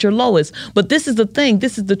were at your lowest. But this is the thing,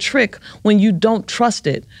 this is the trick when you don't trust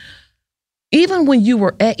it. Even when you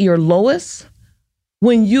were at your lowest,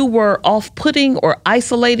 when you were off-putting or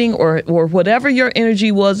isolating or whatever your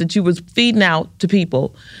energy was that you was feeding out to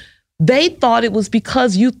people, they thought it was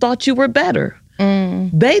because you thought you were better.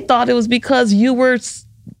 They thought it was because you were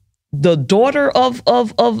the daughter of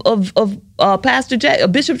Pastor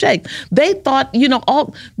Bishop Jake. They thought,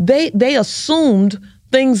 they assumed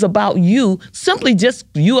things about you, simply just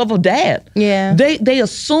you of a dad. Yeah. They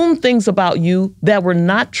assumed things about you that were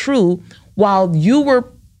not true while you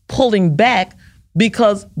were pulling back,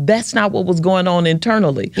 because that's not what was going on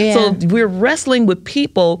internally. Yeah. So we're wrestling with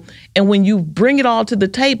people, and when you bring it all to the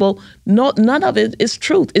table, none of it is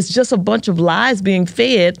truth. It's just a bunch of lies being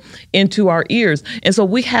fed into our ears. And so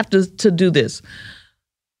we have to do this.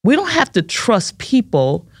 We don't have to trust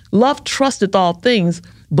people. Love trusteth all things,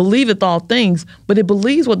 believeth all things, but it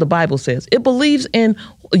believes what the Bible says. It believes in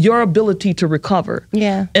your ability to recover.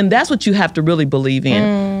 Yeah. And that's what you have to really believe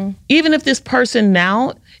in. Even if this person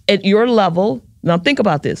now at your level, now think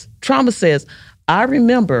about this. Trauma says, I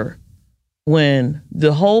remember when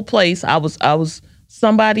the whole place, I was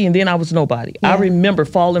somebody and then I was nobody. Yeah. I remember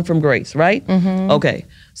falling from grace, right? Okay.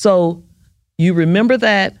 So you remember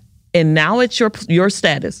that, and now it's your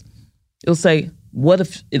status. It'll say, what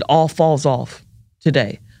if it all falls off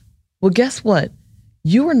today? Well, guess what?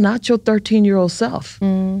 You are not your 13-year-old self.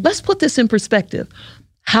 Let's put this in perspective.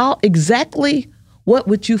 What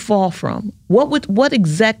would you fall from? What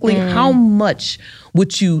exactly, how much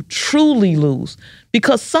would you truly lose?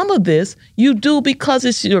 Because some of this you do because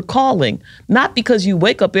it's your calling, not because you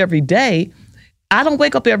wake up every day. I don't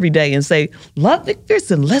wake up every day and say, love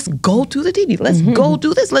McPherson, let's go to the TV. Let's go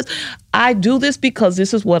do this. I do this because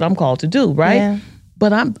this is what I'm called to do, right? Yeah.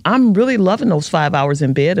 But I'm really loving those 5 hours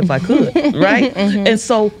in bed if I could, right? And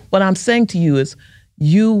so what I'm saying to you is,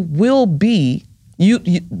 you will be,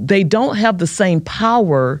 they don't have the same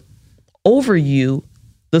power over you,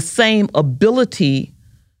 the same ability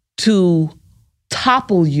to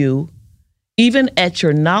topple you, even at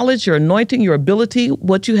your knowledge, your anointing, your ability,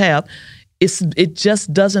 what you have. It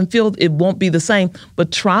just doesn't feel, it won't be the same.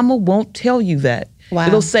 But trauma won't tell you that. Wow.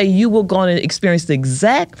 It'll say you will go and experience the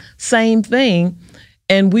exact same thing,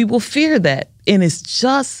 and we will fear that. And it's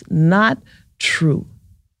just not true.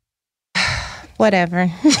 Whatever.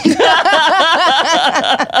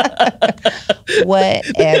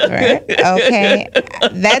 Whatever. Okay.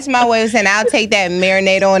 That's my way of saying I'll take that and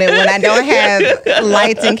marinate on it when I don't have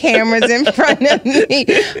lights and cameras in front of me.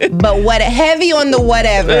 But heavy on the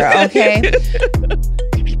whatever, okay?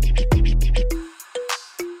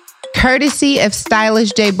 Courtesy of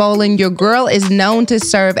Stylish J. Bolin, your girl is known to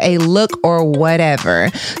serve a look or whatever.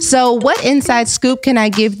 So what inside scoop can I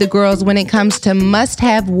give the girls when it comes to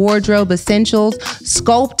must-have wardrobe essentials?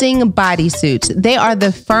 Sculpting bodysuits. They are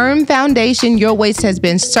the firm foundation your waist has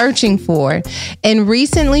been searching for. And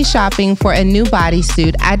recently shopping for a new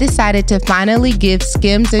bodysuit, I decided to finally give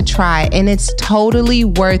Skims a try, and it's totally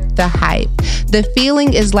worth the hype. The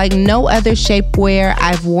feeling is like no other shapewear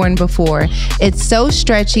I've worn before. It's so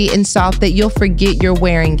stretchy and soft that you'll forget you're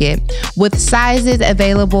wearing it. With sizes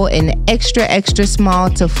available in extra, extra small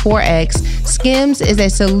to 4X, Skims is a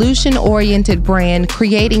solution-oriented brand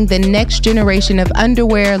creating the next generation of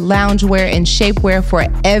underwear, loungewear, and shapewear for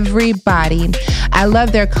everybody. I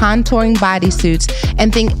love their contouring bodysuits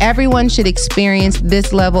and think everyone should experience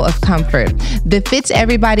this level of comfort. The Fits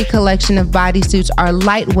Everybody collection of bodysuits are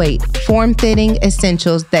lightweight, form-fitting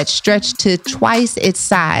essentials that stretch to twice its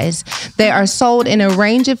size. They are sold in a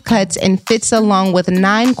range of cuts and fits along with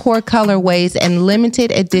 9 core colorways and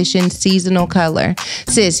limited edition seasonal color.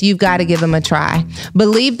 Sis, you've got to give them a try.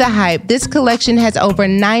 Believe the hype. This collection has over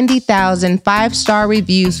 90,000 5-star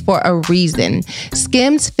reviews for a reason.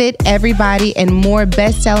 Skims Fit Everybody and more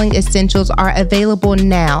best-selling essentials are available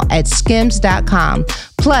now at skims.com.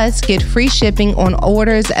 Plus, get free shipping on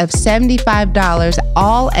orders of $75,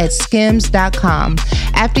 all at skims.com.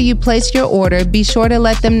 After you place your order, be sure to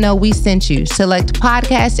let them know we sent you. Select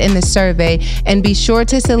podcast in the survey and be sure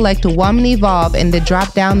to select Woman Evolve in the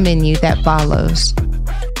drop-down menu that follows.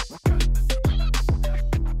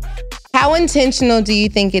 How intentional do you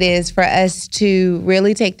think it is for us to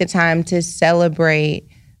really take the time to celebrate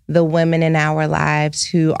the women in our lives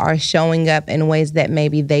who are showing up in ways that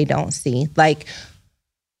maybe they don't see? Like,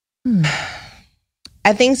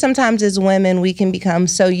 I think sometimes as women, we can become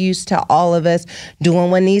so used to all of us doing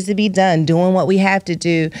what needs to be done, doing what we have to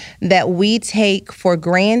do, that we take for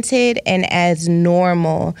granted and as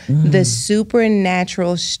normal the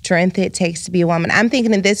supernatural strength it takes to be a woman. I'm thinking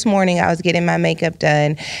that this morning I was getting my makeup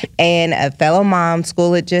done and a fellow mom,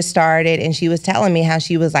 school had just started, and she was telling me how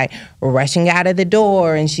she was like rushing out of the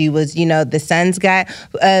door, and she was, you know, the son's got,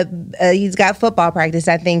 he's got football practice,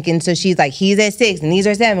 I think, and so she's like, he's at 6 and these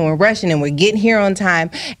are 7, we're rushing and we're getting here on time.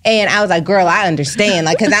 And I was like, girl, I understand,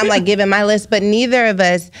 like, because I'm like giving my list, but neither of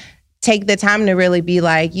us take the time to really be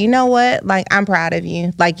like, you know what, like, I'm proud of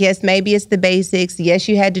you. Like, yes, maybe it's the basics. Yes,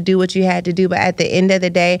 you had to do what you had to do, but at the end of the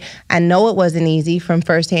day, I know it wasn't easy from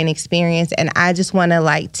firsthand experience, and I just want to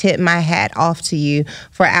like tip my hat off to you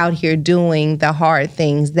for out here doing the hard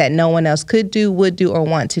things that no one else could do, would do, or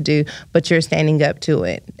want to do, but you're standing up to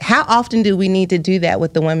it. How often do we need to do that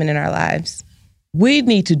with the women in our lives? We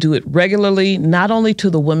need to do it regularly, not only to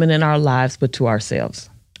the women in our lives, but to ourselves.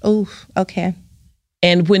 Oh, okay.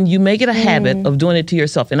 And when you make it a habit of doing it to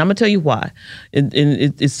yourself, and I'm gonna tell you why.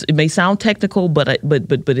 It may sound technical, but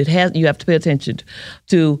it has. You have to pay attention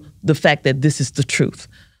to the fact that this is the truth.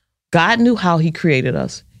 God knew how He created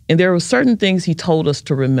us, and there were certain things He told us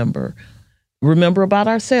to remember. Remember about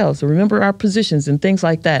ourselves, remember our positions and things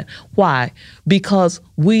like that. Why? Because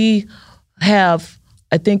we have,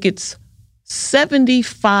 I think it's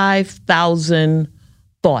 75,000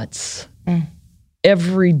 thoughts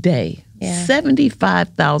every day. Yeah.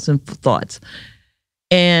 75,000 thoughts.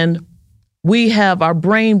 And we have, our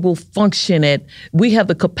brain will function we have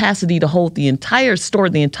the capacity to hold store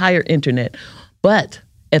the entire internet. But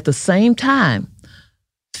at the same time,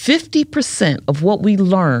 50% of what we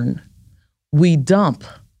learn, we dump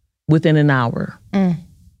within an hour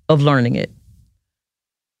of learning it.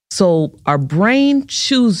 So our brain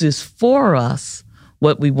chooses for us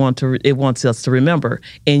what it wants us to remember.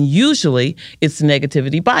 And usually it's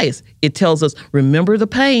negativity bias. It tells us, remember the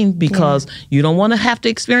pain because you don't want to have to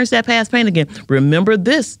experience that past pain again. Remember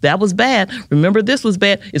this, that was bad. Remember this was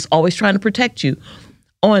bad. It's always trying to protect you.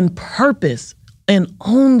 On purpose, and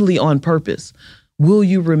only on purpose, will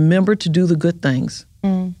you remember to do the good things.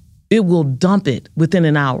 It will dump it within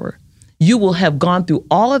an hour. You will have gone through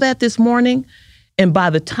all of that this morning, and by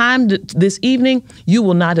the time this evening, you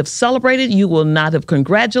will not have celebrated, you will not have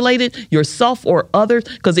congratulated yourself or others,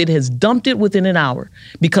 because it has dumped it within an hour.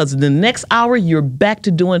 Because the next hour, you're back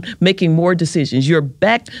to making more decisions. You're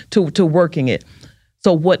back to working it.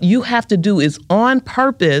 So what you have to do is, on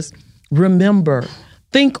purpose, remember.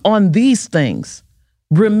 Think on these things.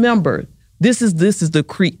 Remember, this is the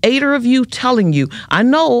creator of you telling you, I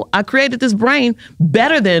know I created this brain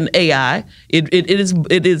better than AI. It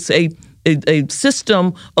is a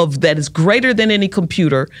system that is greater than any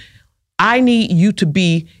computer. I need you to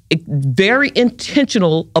be very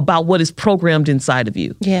intentional about what is programmed inside of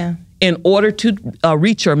you. Yeah. In order to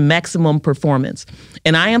reach your maximum performance.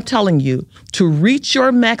 And I am telling you, to reach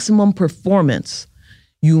your maximum performance,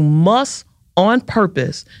 you must, on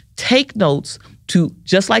purpose, take notes to,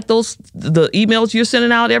 just like the emails you're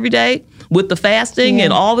sending out every day with the fasting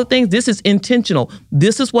and all the things. This is intentional.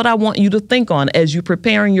 This is what I want you to think on as you're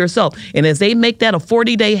preparing yourself. And as they make that a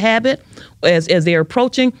 40-day habit, as they're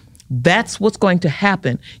approaching, that's what's going to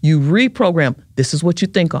happen. You reprogram. This is what you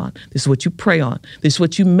think on. This is what you pray on. This is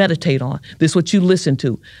what you meditate on. This is what you listen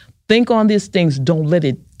to. Think on these things. Don't let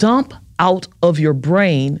it dump out of your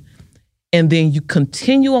brain and then you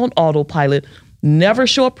continue on autopilot, never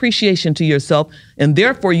show appreciation to yourself, and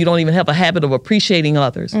therefore you don't even have a habit of appreciating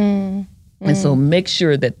others. And so make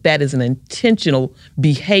sure that that is an intentional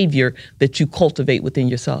behavior that you cultivate within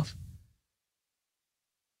yourself.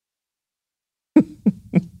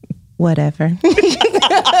 Whatever.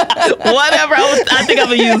 Whatever. I think I'm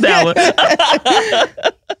going to use that one.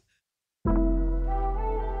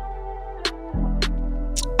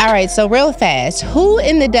 All right, so real fast, who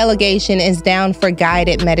in the delegation is down for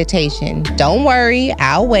guided meditation? Don't worry,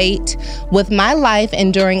 I'll wait. With my life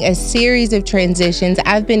and during a series of transitions,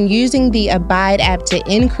 I've been using the Abide app to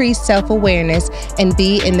increase self-awareness and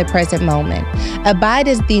be in the present moment. Abide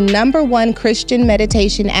is the #1 Christian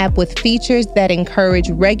meditation app with features that encourage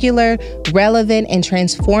regular, relevant, and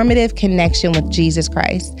transformative connection with Jesus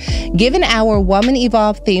Christ. Given our Woman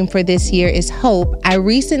Evolve theme for this year is hope, I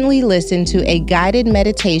recently listened to a guided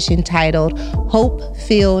meditation titled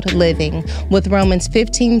Hope-Filled Living with Romans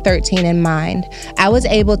 15:13 in mind. I was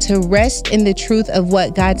able to rest in the truth of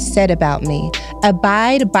what God said about me.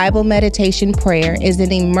 Abide Bible Meditation Prayer is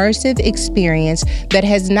an immersive experience that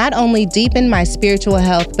has not only deepened my spiritual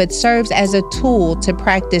health, but serves as a tool to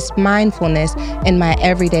practice mindfulness in my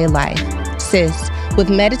everyday life. Sis, with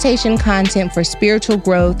meditation content for spiritual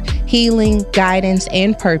growth, healing, guidance,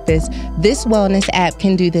 and purpose, this wellness app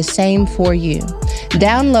can do the same for you.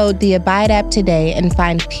 Download the Abide app today and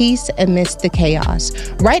find peace amidst the chaos.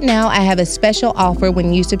 Right now, I have a special offer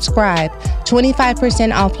when you subscribe.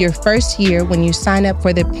 25% off your first year when you sign up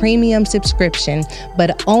for the premium subscription,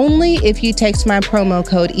 but only if you text my promo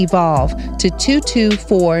code EVOLVE to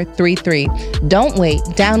 22433. Don't wait.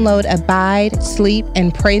 Download Abide, Sleep,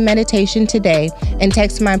 and Pray Meditation today and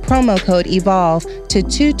text my promo code EVOLVE to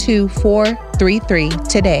 22433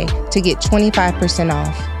 today to get 25%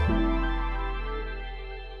 off.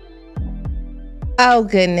 Oh,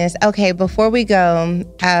 goodness. Okay, before we go,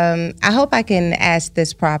 I hope I can ask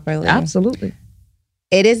this properly. Absolutely.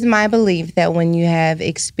 It is my belief that when you have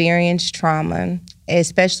experienced trauma,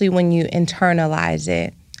 especially when you internalize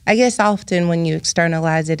it, I guess often when you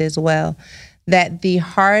externalize it as well, that the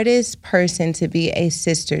hardest person to be a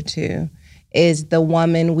sister to is the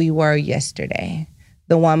woman we were yesterday,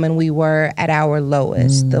 the woman we were at our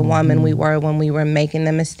lowest, the woman we were when we were making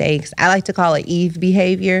the mistakes. I like to call it Eve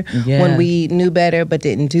behavior, when we knew better but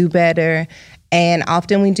didn't do better. And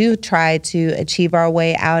often we do try to achieve our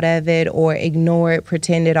way out of it or ignore it,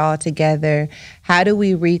 pretend it altogether. How do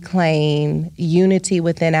we reclaim unity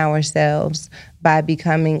within ourselves by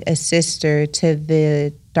becoming a sister to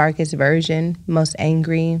the darkest version, most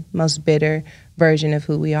angry, most bitter version of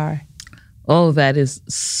who we are? Oh, that is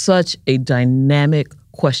such a dynamic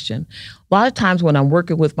question. A lot of times when I'm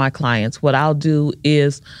working with my clients, what I'll do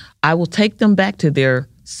is I will take them back to their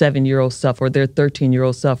 7-year-old self or their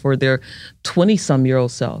 13-year-old self or their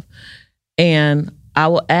 20-some-year-old self. And I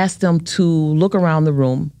will ask them to look around the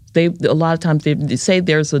room. A lot of times they say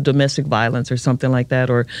there's a domestic violence or something like that,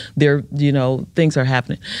 or things are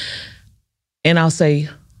happening. And I'll say,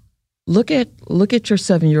 look at your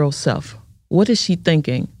 7-year-old self. What is she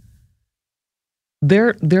thinking?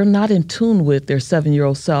 They're not in tune with their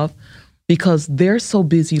 7-year-old self because they're so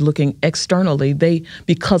busy looking externally.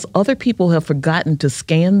 Because other people have forgotten to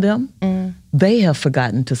scan them, they have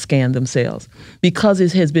forgotten to scan themselves. Because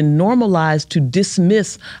it has been normalized to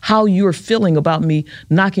dismiss how you're feeling about me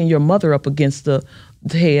knocking your mother up against the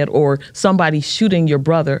head or somebody shooting your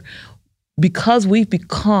brother. Because we've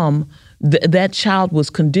become, that child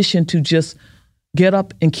was conditioned to just get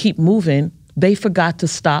up and keep moving, they forgot to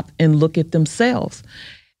stop and look at themselves.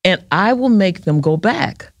 And I will make them go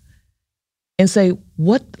back and say,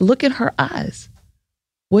 look at her eyes.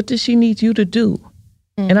 What does she need you to do?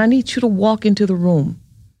 And I need you to walk into the room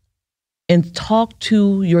and talk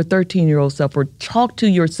to your 13-year-old self or talk to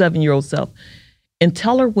your 7-year-old self and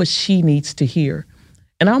tell her what she needs to hear.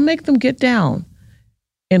 And I'll make them get down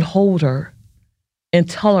and hold her and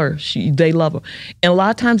tell her they love her. And a lot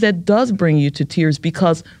of times that does bring you to tears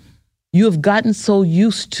because you have gotten so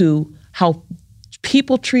used to how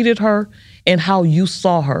people treated her and how you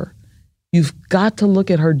saw her. You've got to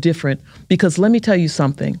look at her different because let me tell you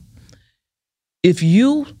something. If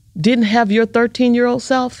you didn't have your 13-year-old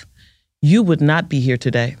self, you would not be here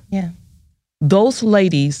today. Yeah. Those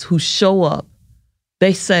ladies who show up,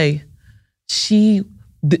 they say, you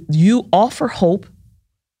offer hope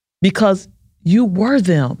because you were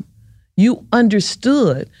them. You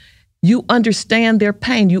understood. You understand their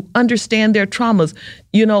pain. You understand their traumas,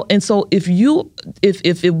 and so if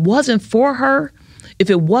it wasn't for her, if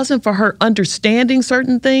it wasn't for her understanding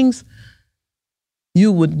certain things,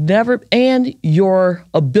 you would never, and your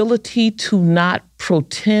ability to not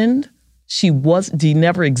pretend, did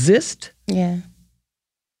never exist,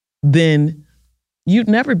 then you'd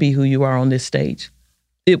never be who you are on this stage.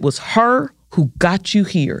 It was her who got you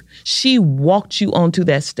here. She walked you onto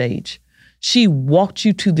that stage. She walked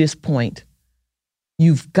you to this point.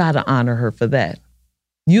 You've got to honor her for that.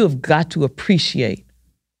 You have got to appreciate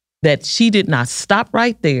that she did not stop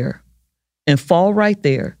right there and fall right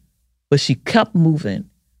there, but she kept moving.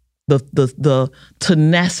 The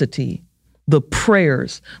tenacity, the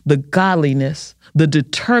prayers, the godliness, the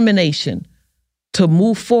determination to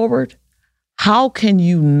move forward. How can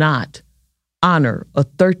you not honor a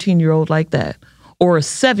 13-year-old like that, or a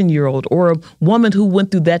 7-year-old, or a woman who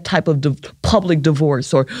went through that type of public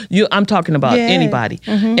divorce, or I'm talking about anybody.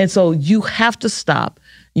 And so you have to stop.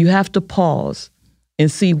 You have to pause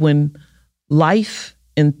and see when life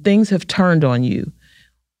and things have turned on you,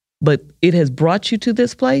 but it has brought you to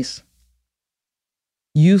this place.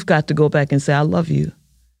 You've got to go back and say, I love you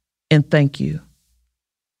and thank you.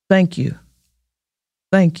 Thank you.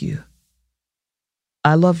 Thank you.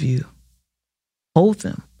 I love you. Hold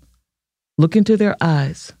them. Look into their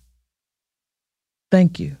eyes.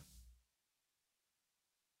 Thank you.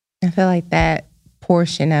 I feel like that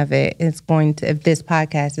portion of it is if this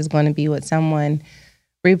podcast is going to be what someone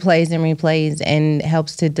replays and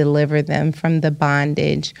helps to deliver them from the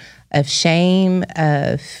bondage of shame,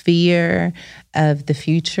 of fear, of the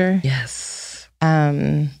future. Yes.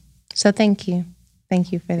 So thank you.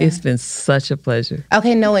 Thank you for that. It's been such a pleasure.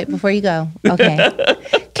 Okay, no, wait, before you go. Okay.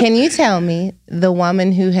 Can you tell me the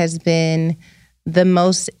woman who has been the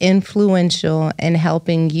most influential in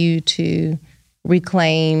helping you to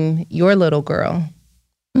reclaim your little girl?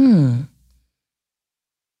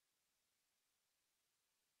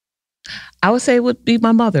 I would say it would be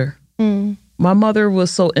my mother. My mother was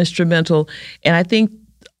so instrumental, and I think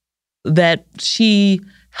that she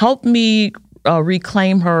helped me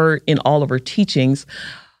reclaim her in all of her teachings.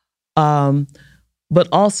 But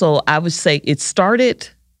also, I would say it started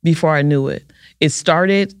before I knew it. It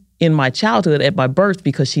started in my childhood at my birth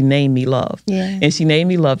because she named me Love. And she named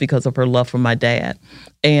me Love because of her love for my dad.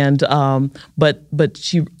 And but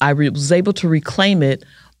I was able to reclaim it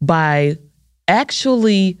by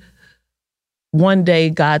actually, one day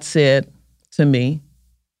God said to me,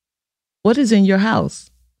 what is in your house?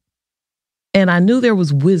 And I knew there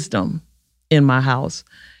was wisdom in my house.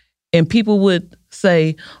 And people would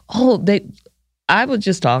say, I was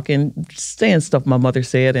just talking, saying stuff my mother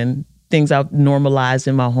said and things I've normalized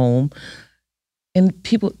in my home. And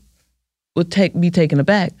people would be taken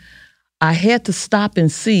aback. I had to stop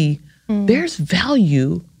and see there's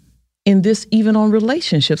value in this, even on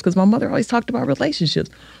relationships, because my mother always talked about relationships.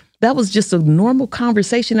 That was just a normal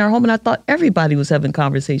conversation in our home, and I thought everybody was having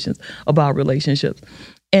conversations about relationships.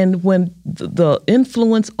 And when the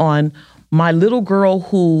influence on my little girl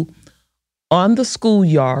who, on the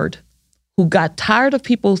schoolyard, who got tired of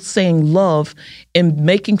people saying love and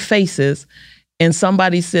making faces, and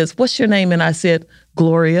somebody says, what's your name? And I said,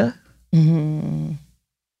 Gloria. And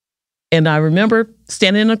I remember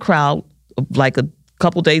standing in a crowd like a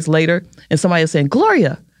couple days later, and somebody was saying,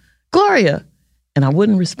 Gloria, Gloria. And I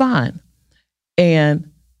wouldn't respond.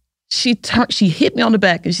 And she hit me on the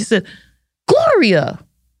back and she said, Gloria.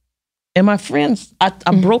 And my friends, I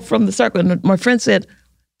broke from the circle, and my friend said,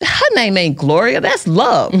 her name ain't Gloria, that's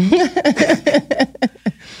Love.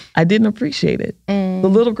 I didn't appreciate it. The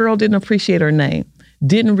little girl didn't appreciate her name,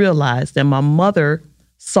 didn't realize that my mother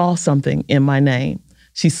saw something in my name.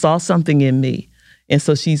 She saw something in me. And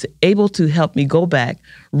so she's able to help me go back,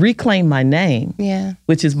 reclaim my name,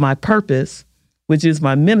 which is my purpose, which is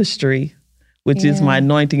my ministry, which is my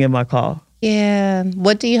anointing and my call. Yeah.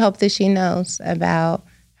 What do you hope that she knows about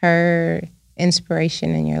her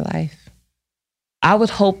inspiration in your life? I would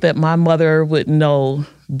hope that my mother would know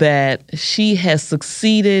that she has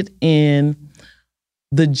succeeded in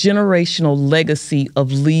the generational legacy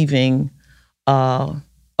of leaving a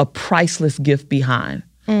priceless gift behind.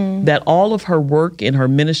 That all of her work and her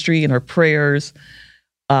ministry and her prayers,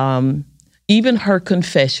 even her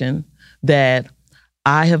confession that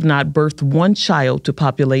I have not birthed one child to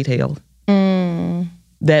populate hell,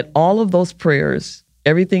 that all of those prayers,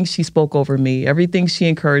 everything she spoke over me, everything she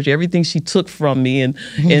encouraged, everything she took from me, and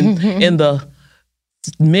in the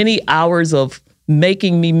many hours of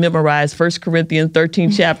making me memorize 1 Corinthians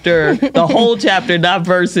 13th chapter, the whole chapter, not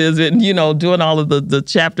verses, and doing all of the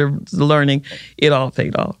chapter learning, it all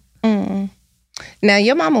paid off. Now,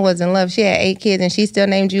 your mama was in love. She had 8 kids and she still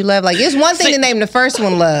named you Love. Like, it's one thing to name the first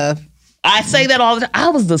one Love. I say that all the time. I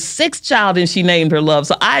was the 6th child and she named her Love.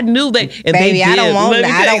 So I knew they, and baby, they I don't want none of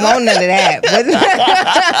that.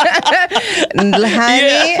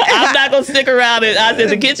 Honey, I'm not going to stick around. I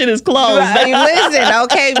said, the kitchen is closed. Listen,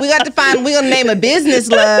 okay, we're going to name a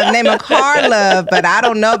business Love, name a car Love, but I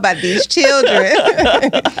don't know about these children.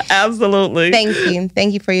 Absolutely. Thank you.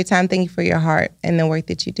 Thank you for your time. Thank you for your heart and the work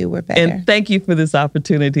that you do. We're better. And thank you for this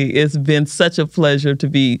opportunity. It's been such a pleasure to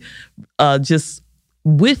be just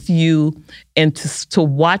with you and to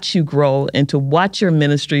watch you grow and to watch your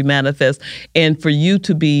ministry manifest and for you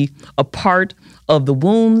to be a part of the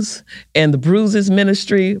Wounds and the Bruises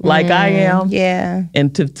ministry like I am. Yeah.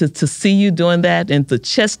 And to see you doing that and the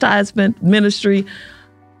chastisement ministry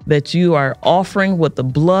that you are offering what the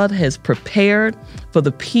blood has prepared for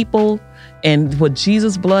the people and what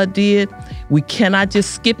Jesus' blood did. We cannot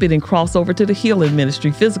just skip it and cross over to the healing ministry,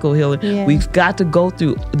 physical healing. Yeah. We've got to go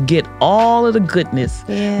through, get all of the goodness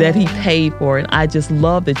that he paid for. And I just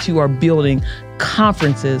love that you are building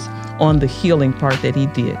conferences on the healing part that he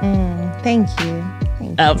did. Thank you.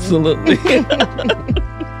 Thank Absolutely. you.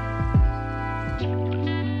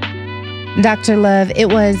 Dr. Love, it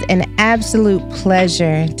was an absolute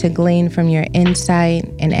pleasure to glean from your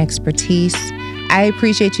insight and expertise. I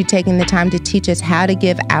appreciate you taking the time to teach us how to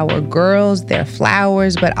give our girls their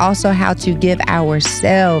flowers, but also how to give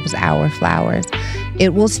ourselves our flowers.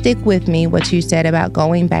 It will stick with me what you said about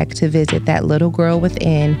going back to visit that little girl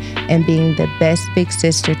within and being the best big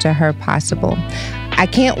sister to her possible. I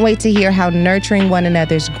can't wait to hear how nurturing one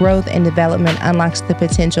another's growth and development unlocks the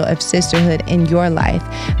potential of sisterhood in your life.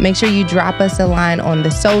 Make sure you drop us a line on the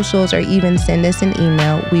socials or even send us an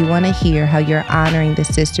email. We want to hear how you're honoring the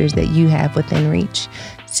sisters that you have within reach.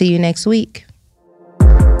 See you next week.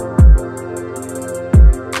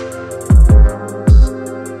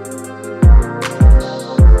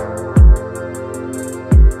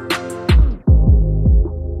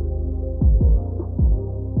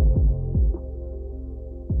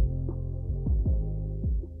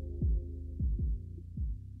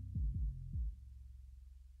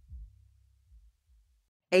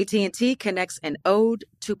 AT&T connects an ode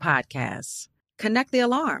to podcasts. Connect the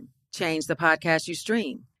alarm. Change the podcast you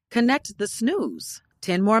stream. Connect the snooze.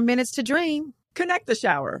 10 more minutes to dream. Connect the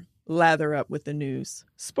shower. Lather up with the news.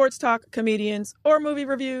 Sports talk, comedians, or movie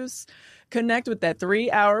reviews. Connect with that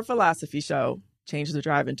 3-hour philosophy show. Change the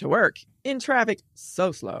drive into work. In traffic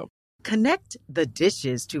so slow. Connect the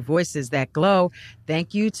dishes to voices that glow.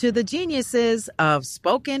 Thank you to the geniuses of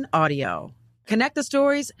spoken audio. Connect the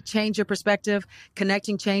stories, change your perspective.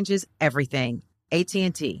 Connecting changes everything.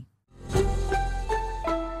 AT&T.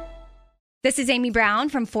 This is Amy Brown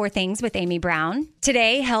from 4 Things with Amy Brown.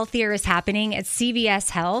 Today, healthier is happening at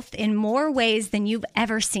CVS Health in more ways than you've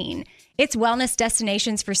ever seen. It's wellness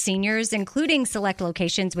destinations for seniors, including select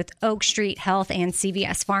locations with Oak Street Health and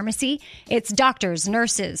CVS Pharmacy. It's doctors,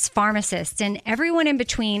 nurses, pharmacists, and everyone in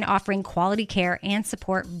between offering quality care and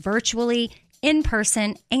support virtually, in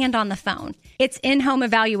person, and on the phone. It's in-home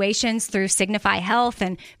evaluations through Signify Health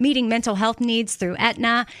and meeting mental health needs through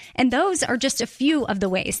Aetna. And those are just a few of the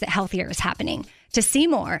ways that healthier is happening. To see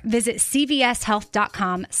more, visit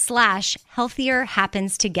cvshealth.com/healthier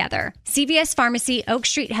happens together. CVS Pharmacy, Oak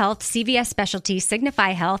Street Health, CVS Specialty,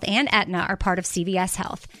 Signify Health, and Aetna are part of CVS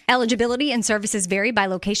Health. Eligibility and services vary by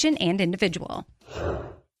location and individual.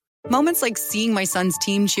 Moments like seeing my son's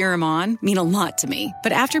team cheer him on mean a lot to me.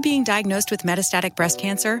 But after being diagnosed with metastatic breast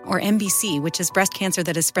cancer, or MBC, which is breast cancer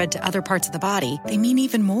that has spread to other parts of the body, they mean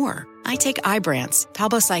even more. I take Ibrance,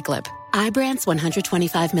 palbociclib. Ibrance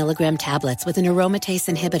 125 milligram tablets with an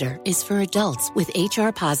aromatase inhibitor is for adults with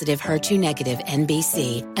HR-positive, HER2-negative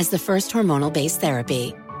MBC as the first hormonal-based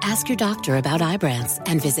therapy. Ask your doctor about Ibrance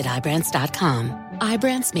and visit Ibrance.com.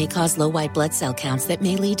 Ibrance may cause low white blood cell counts that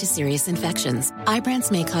may lead to serious infections.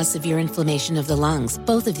 Ibrance may cause severe inflammation of the lungs.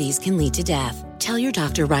 Both of these can lead to death. Tell your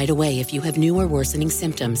doctor right away if you have new or worsening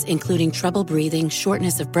symptoms, including trouble breathing,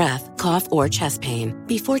 shortness of breath, cough, or chest pain.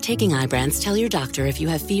 Before taking Ibrance, tell your doctor if you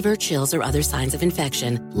have fever, chills, or other signs of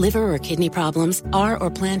infection, liver or kidney problems, are or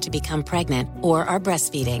plan to become pregnant, or are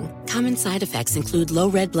breastfeeding. Common side effects include low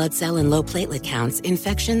red blood cell and low platelet counts,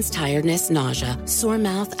 infections, tiredness, nausea, sore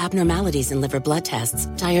mouth, abnormalities in liver blood tests,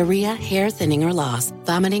 diarrhea, hair thinning or loss,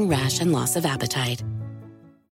 vomiting, rash, and loss of appetite.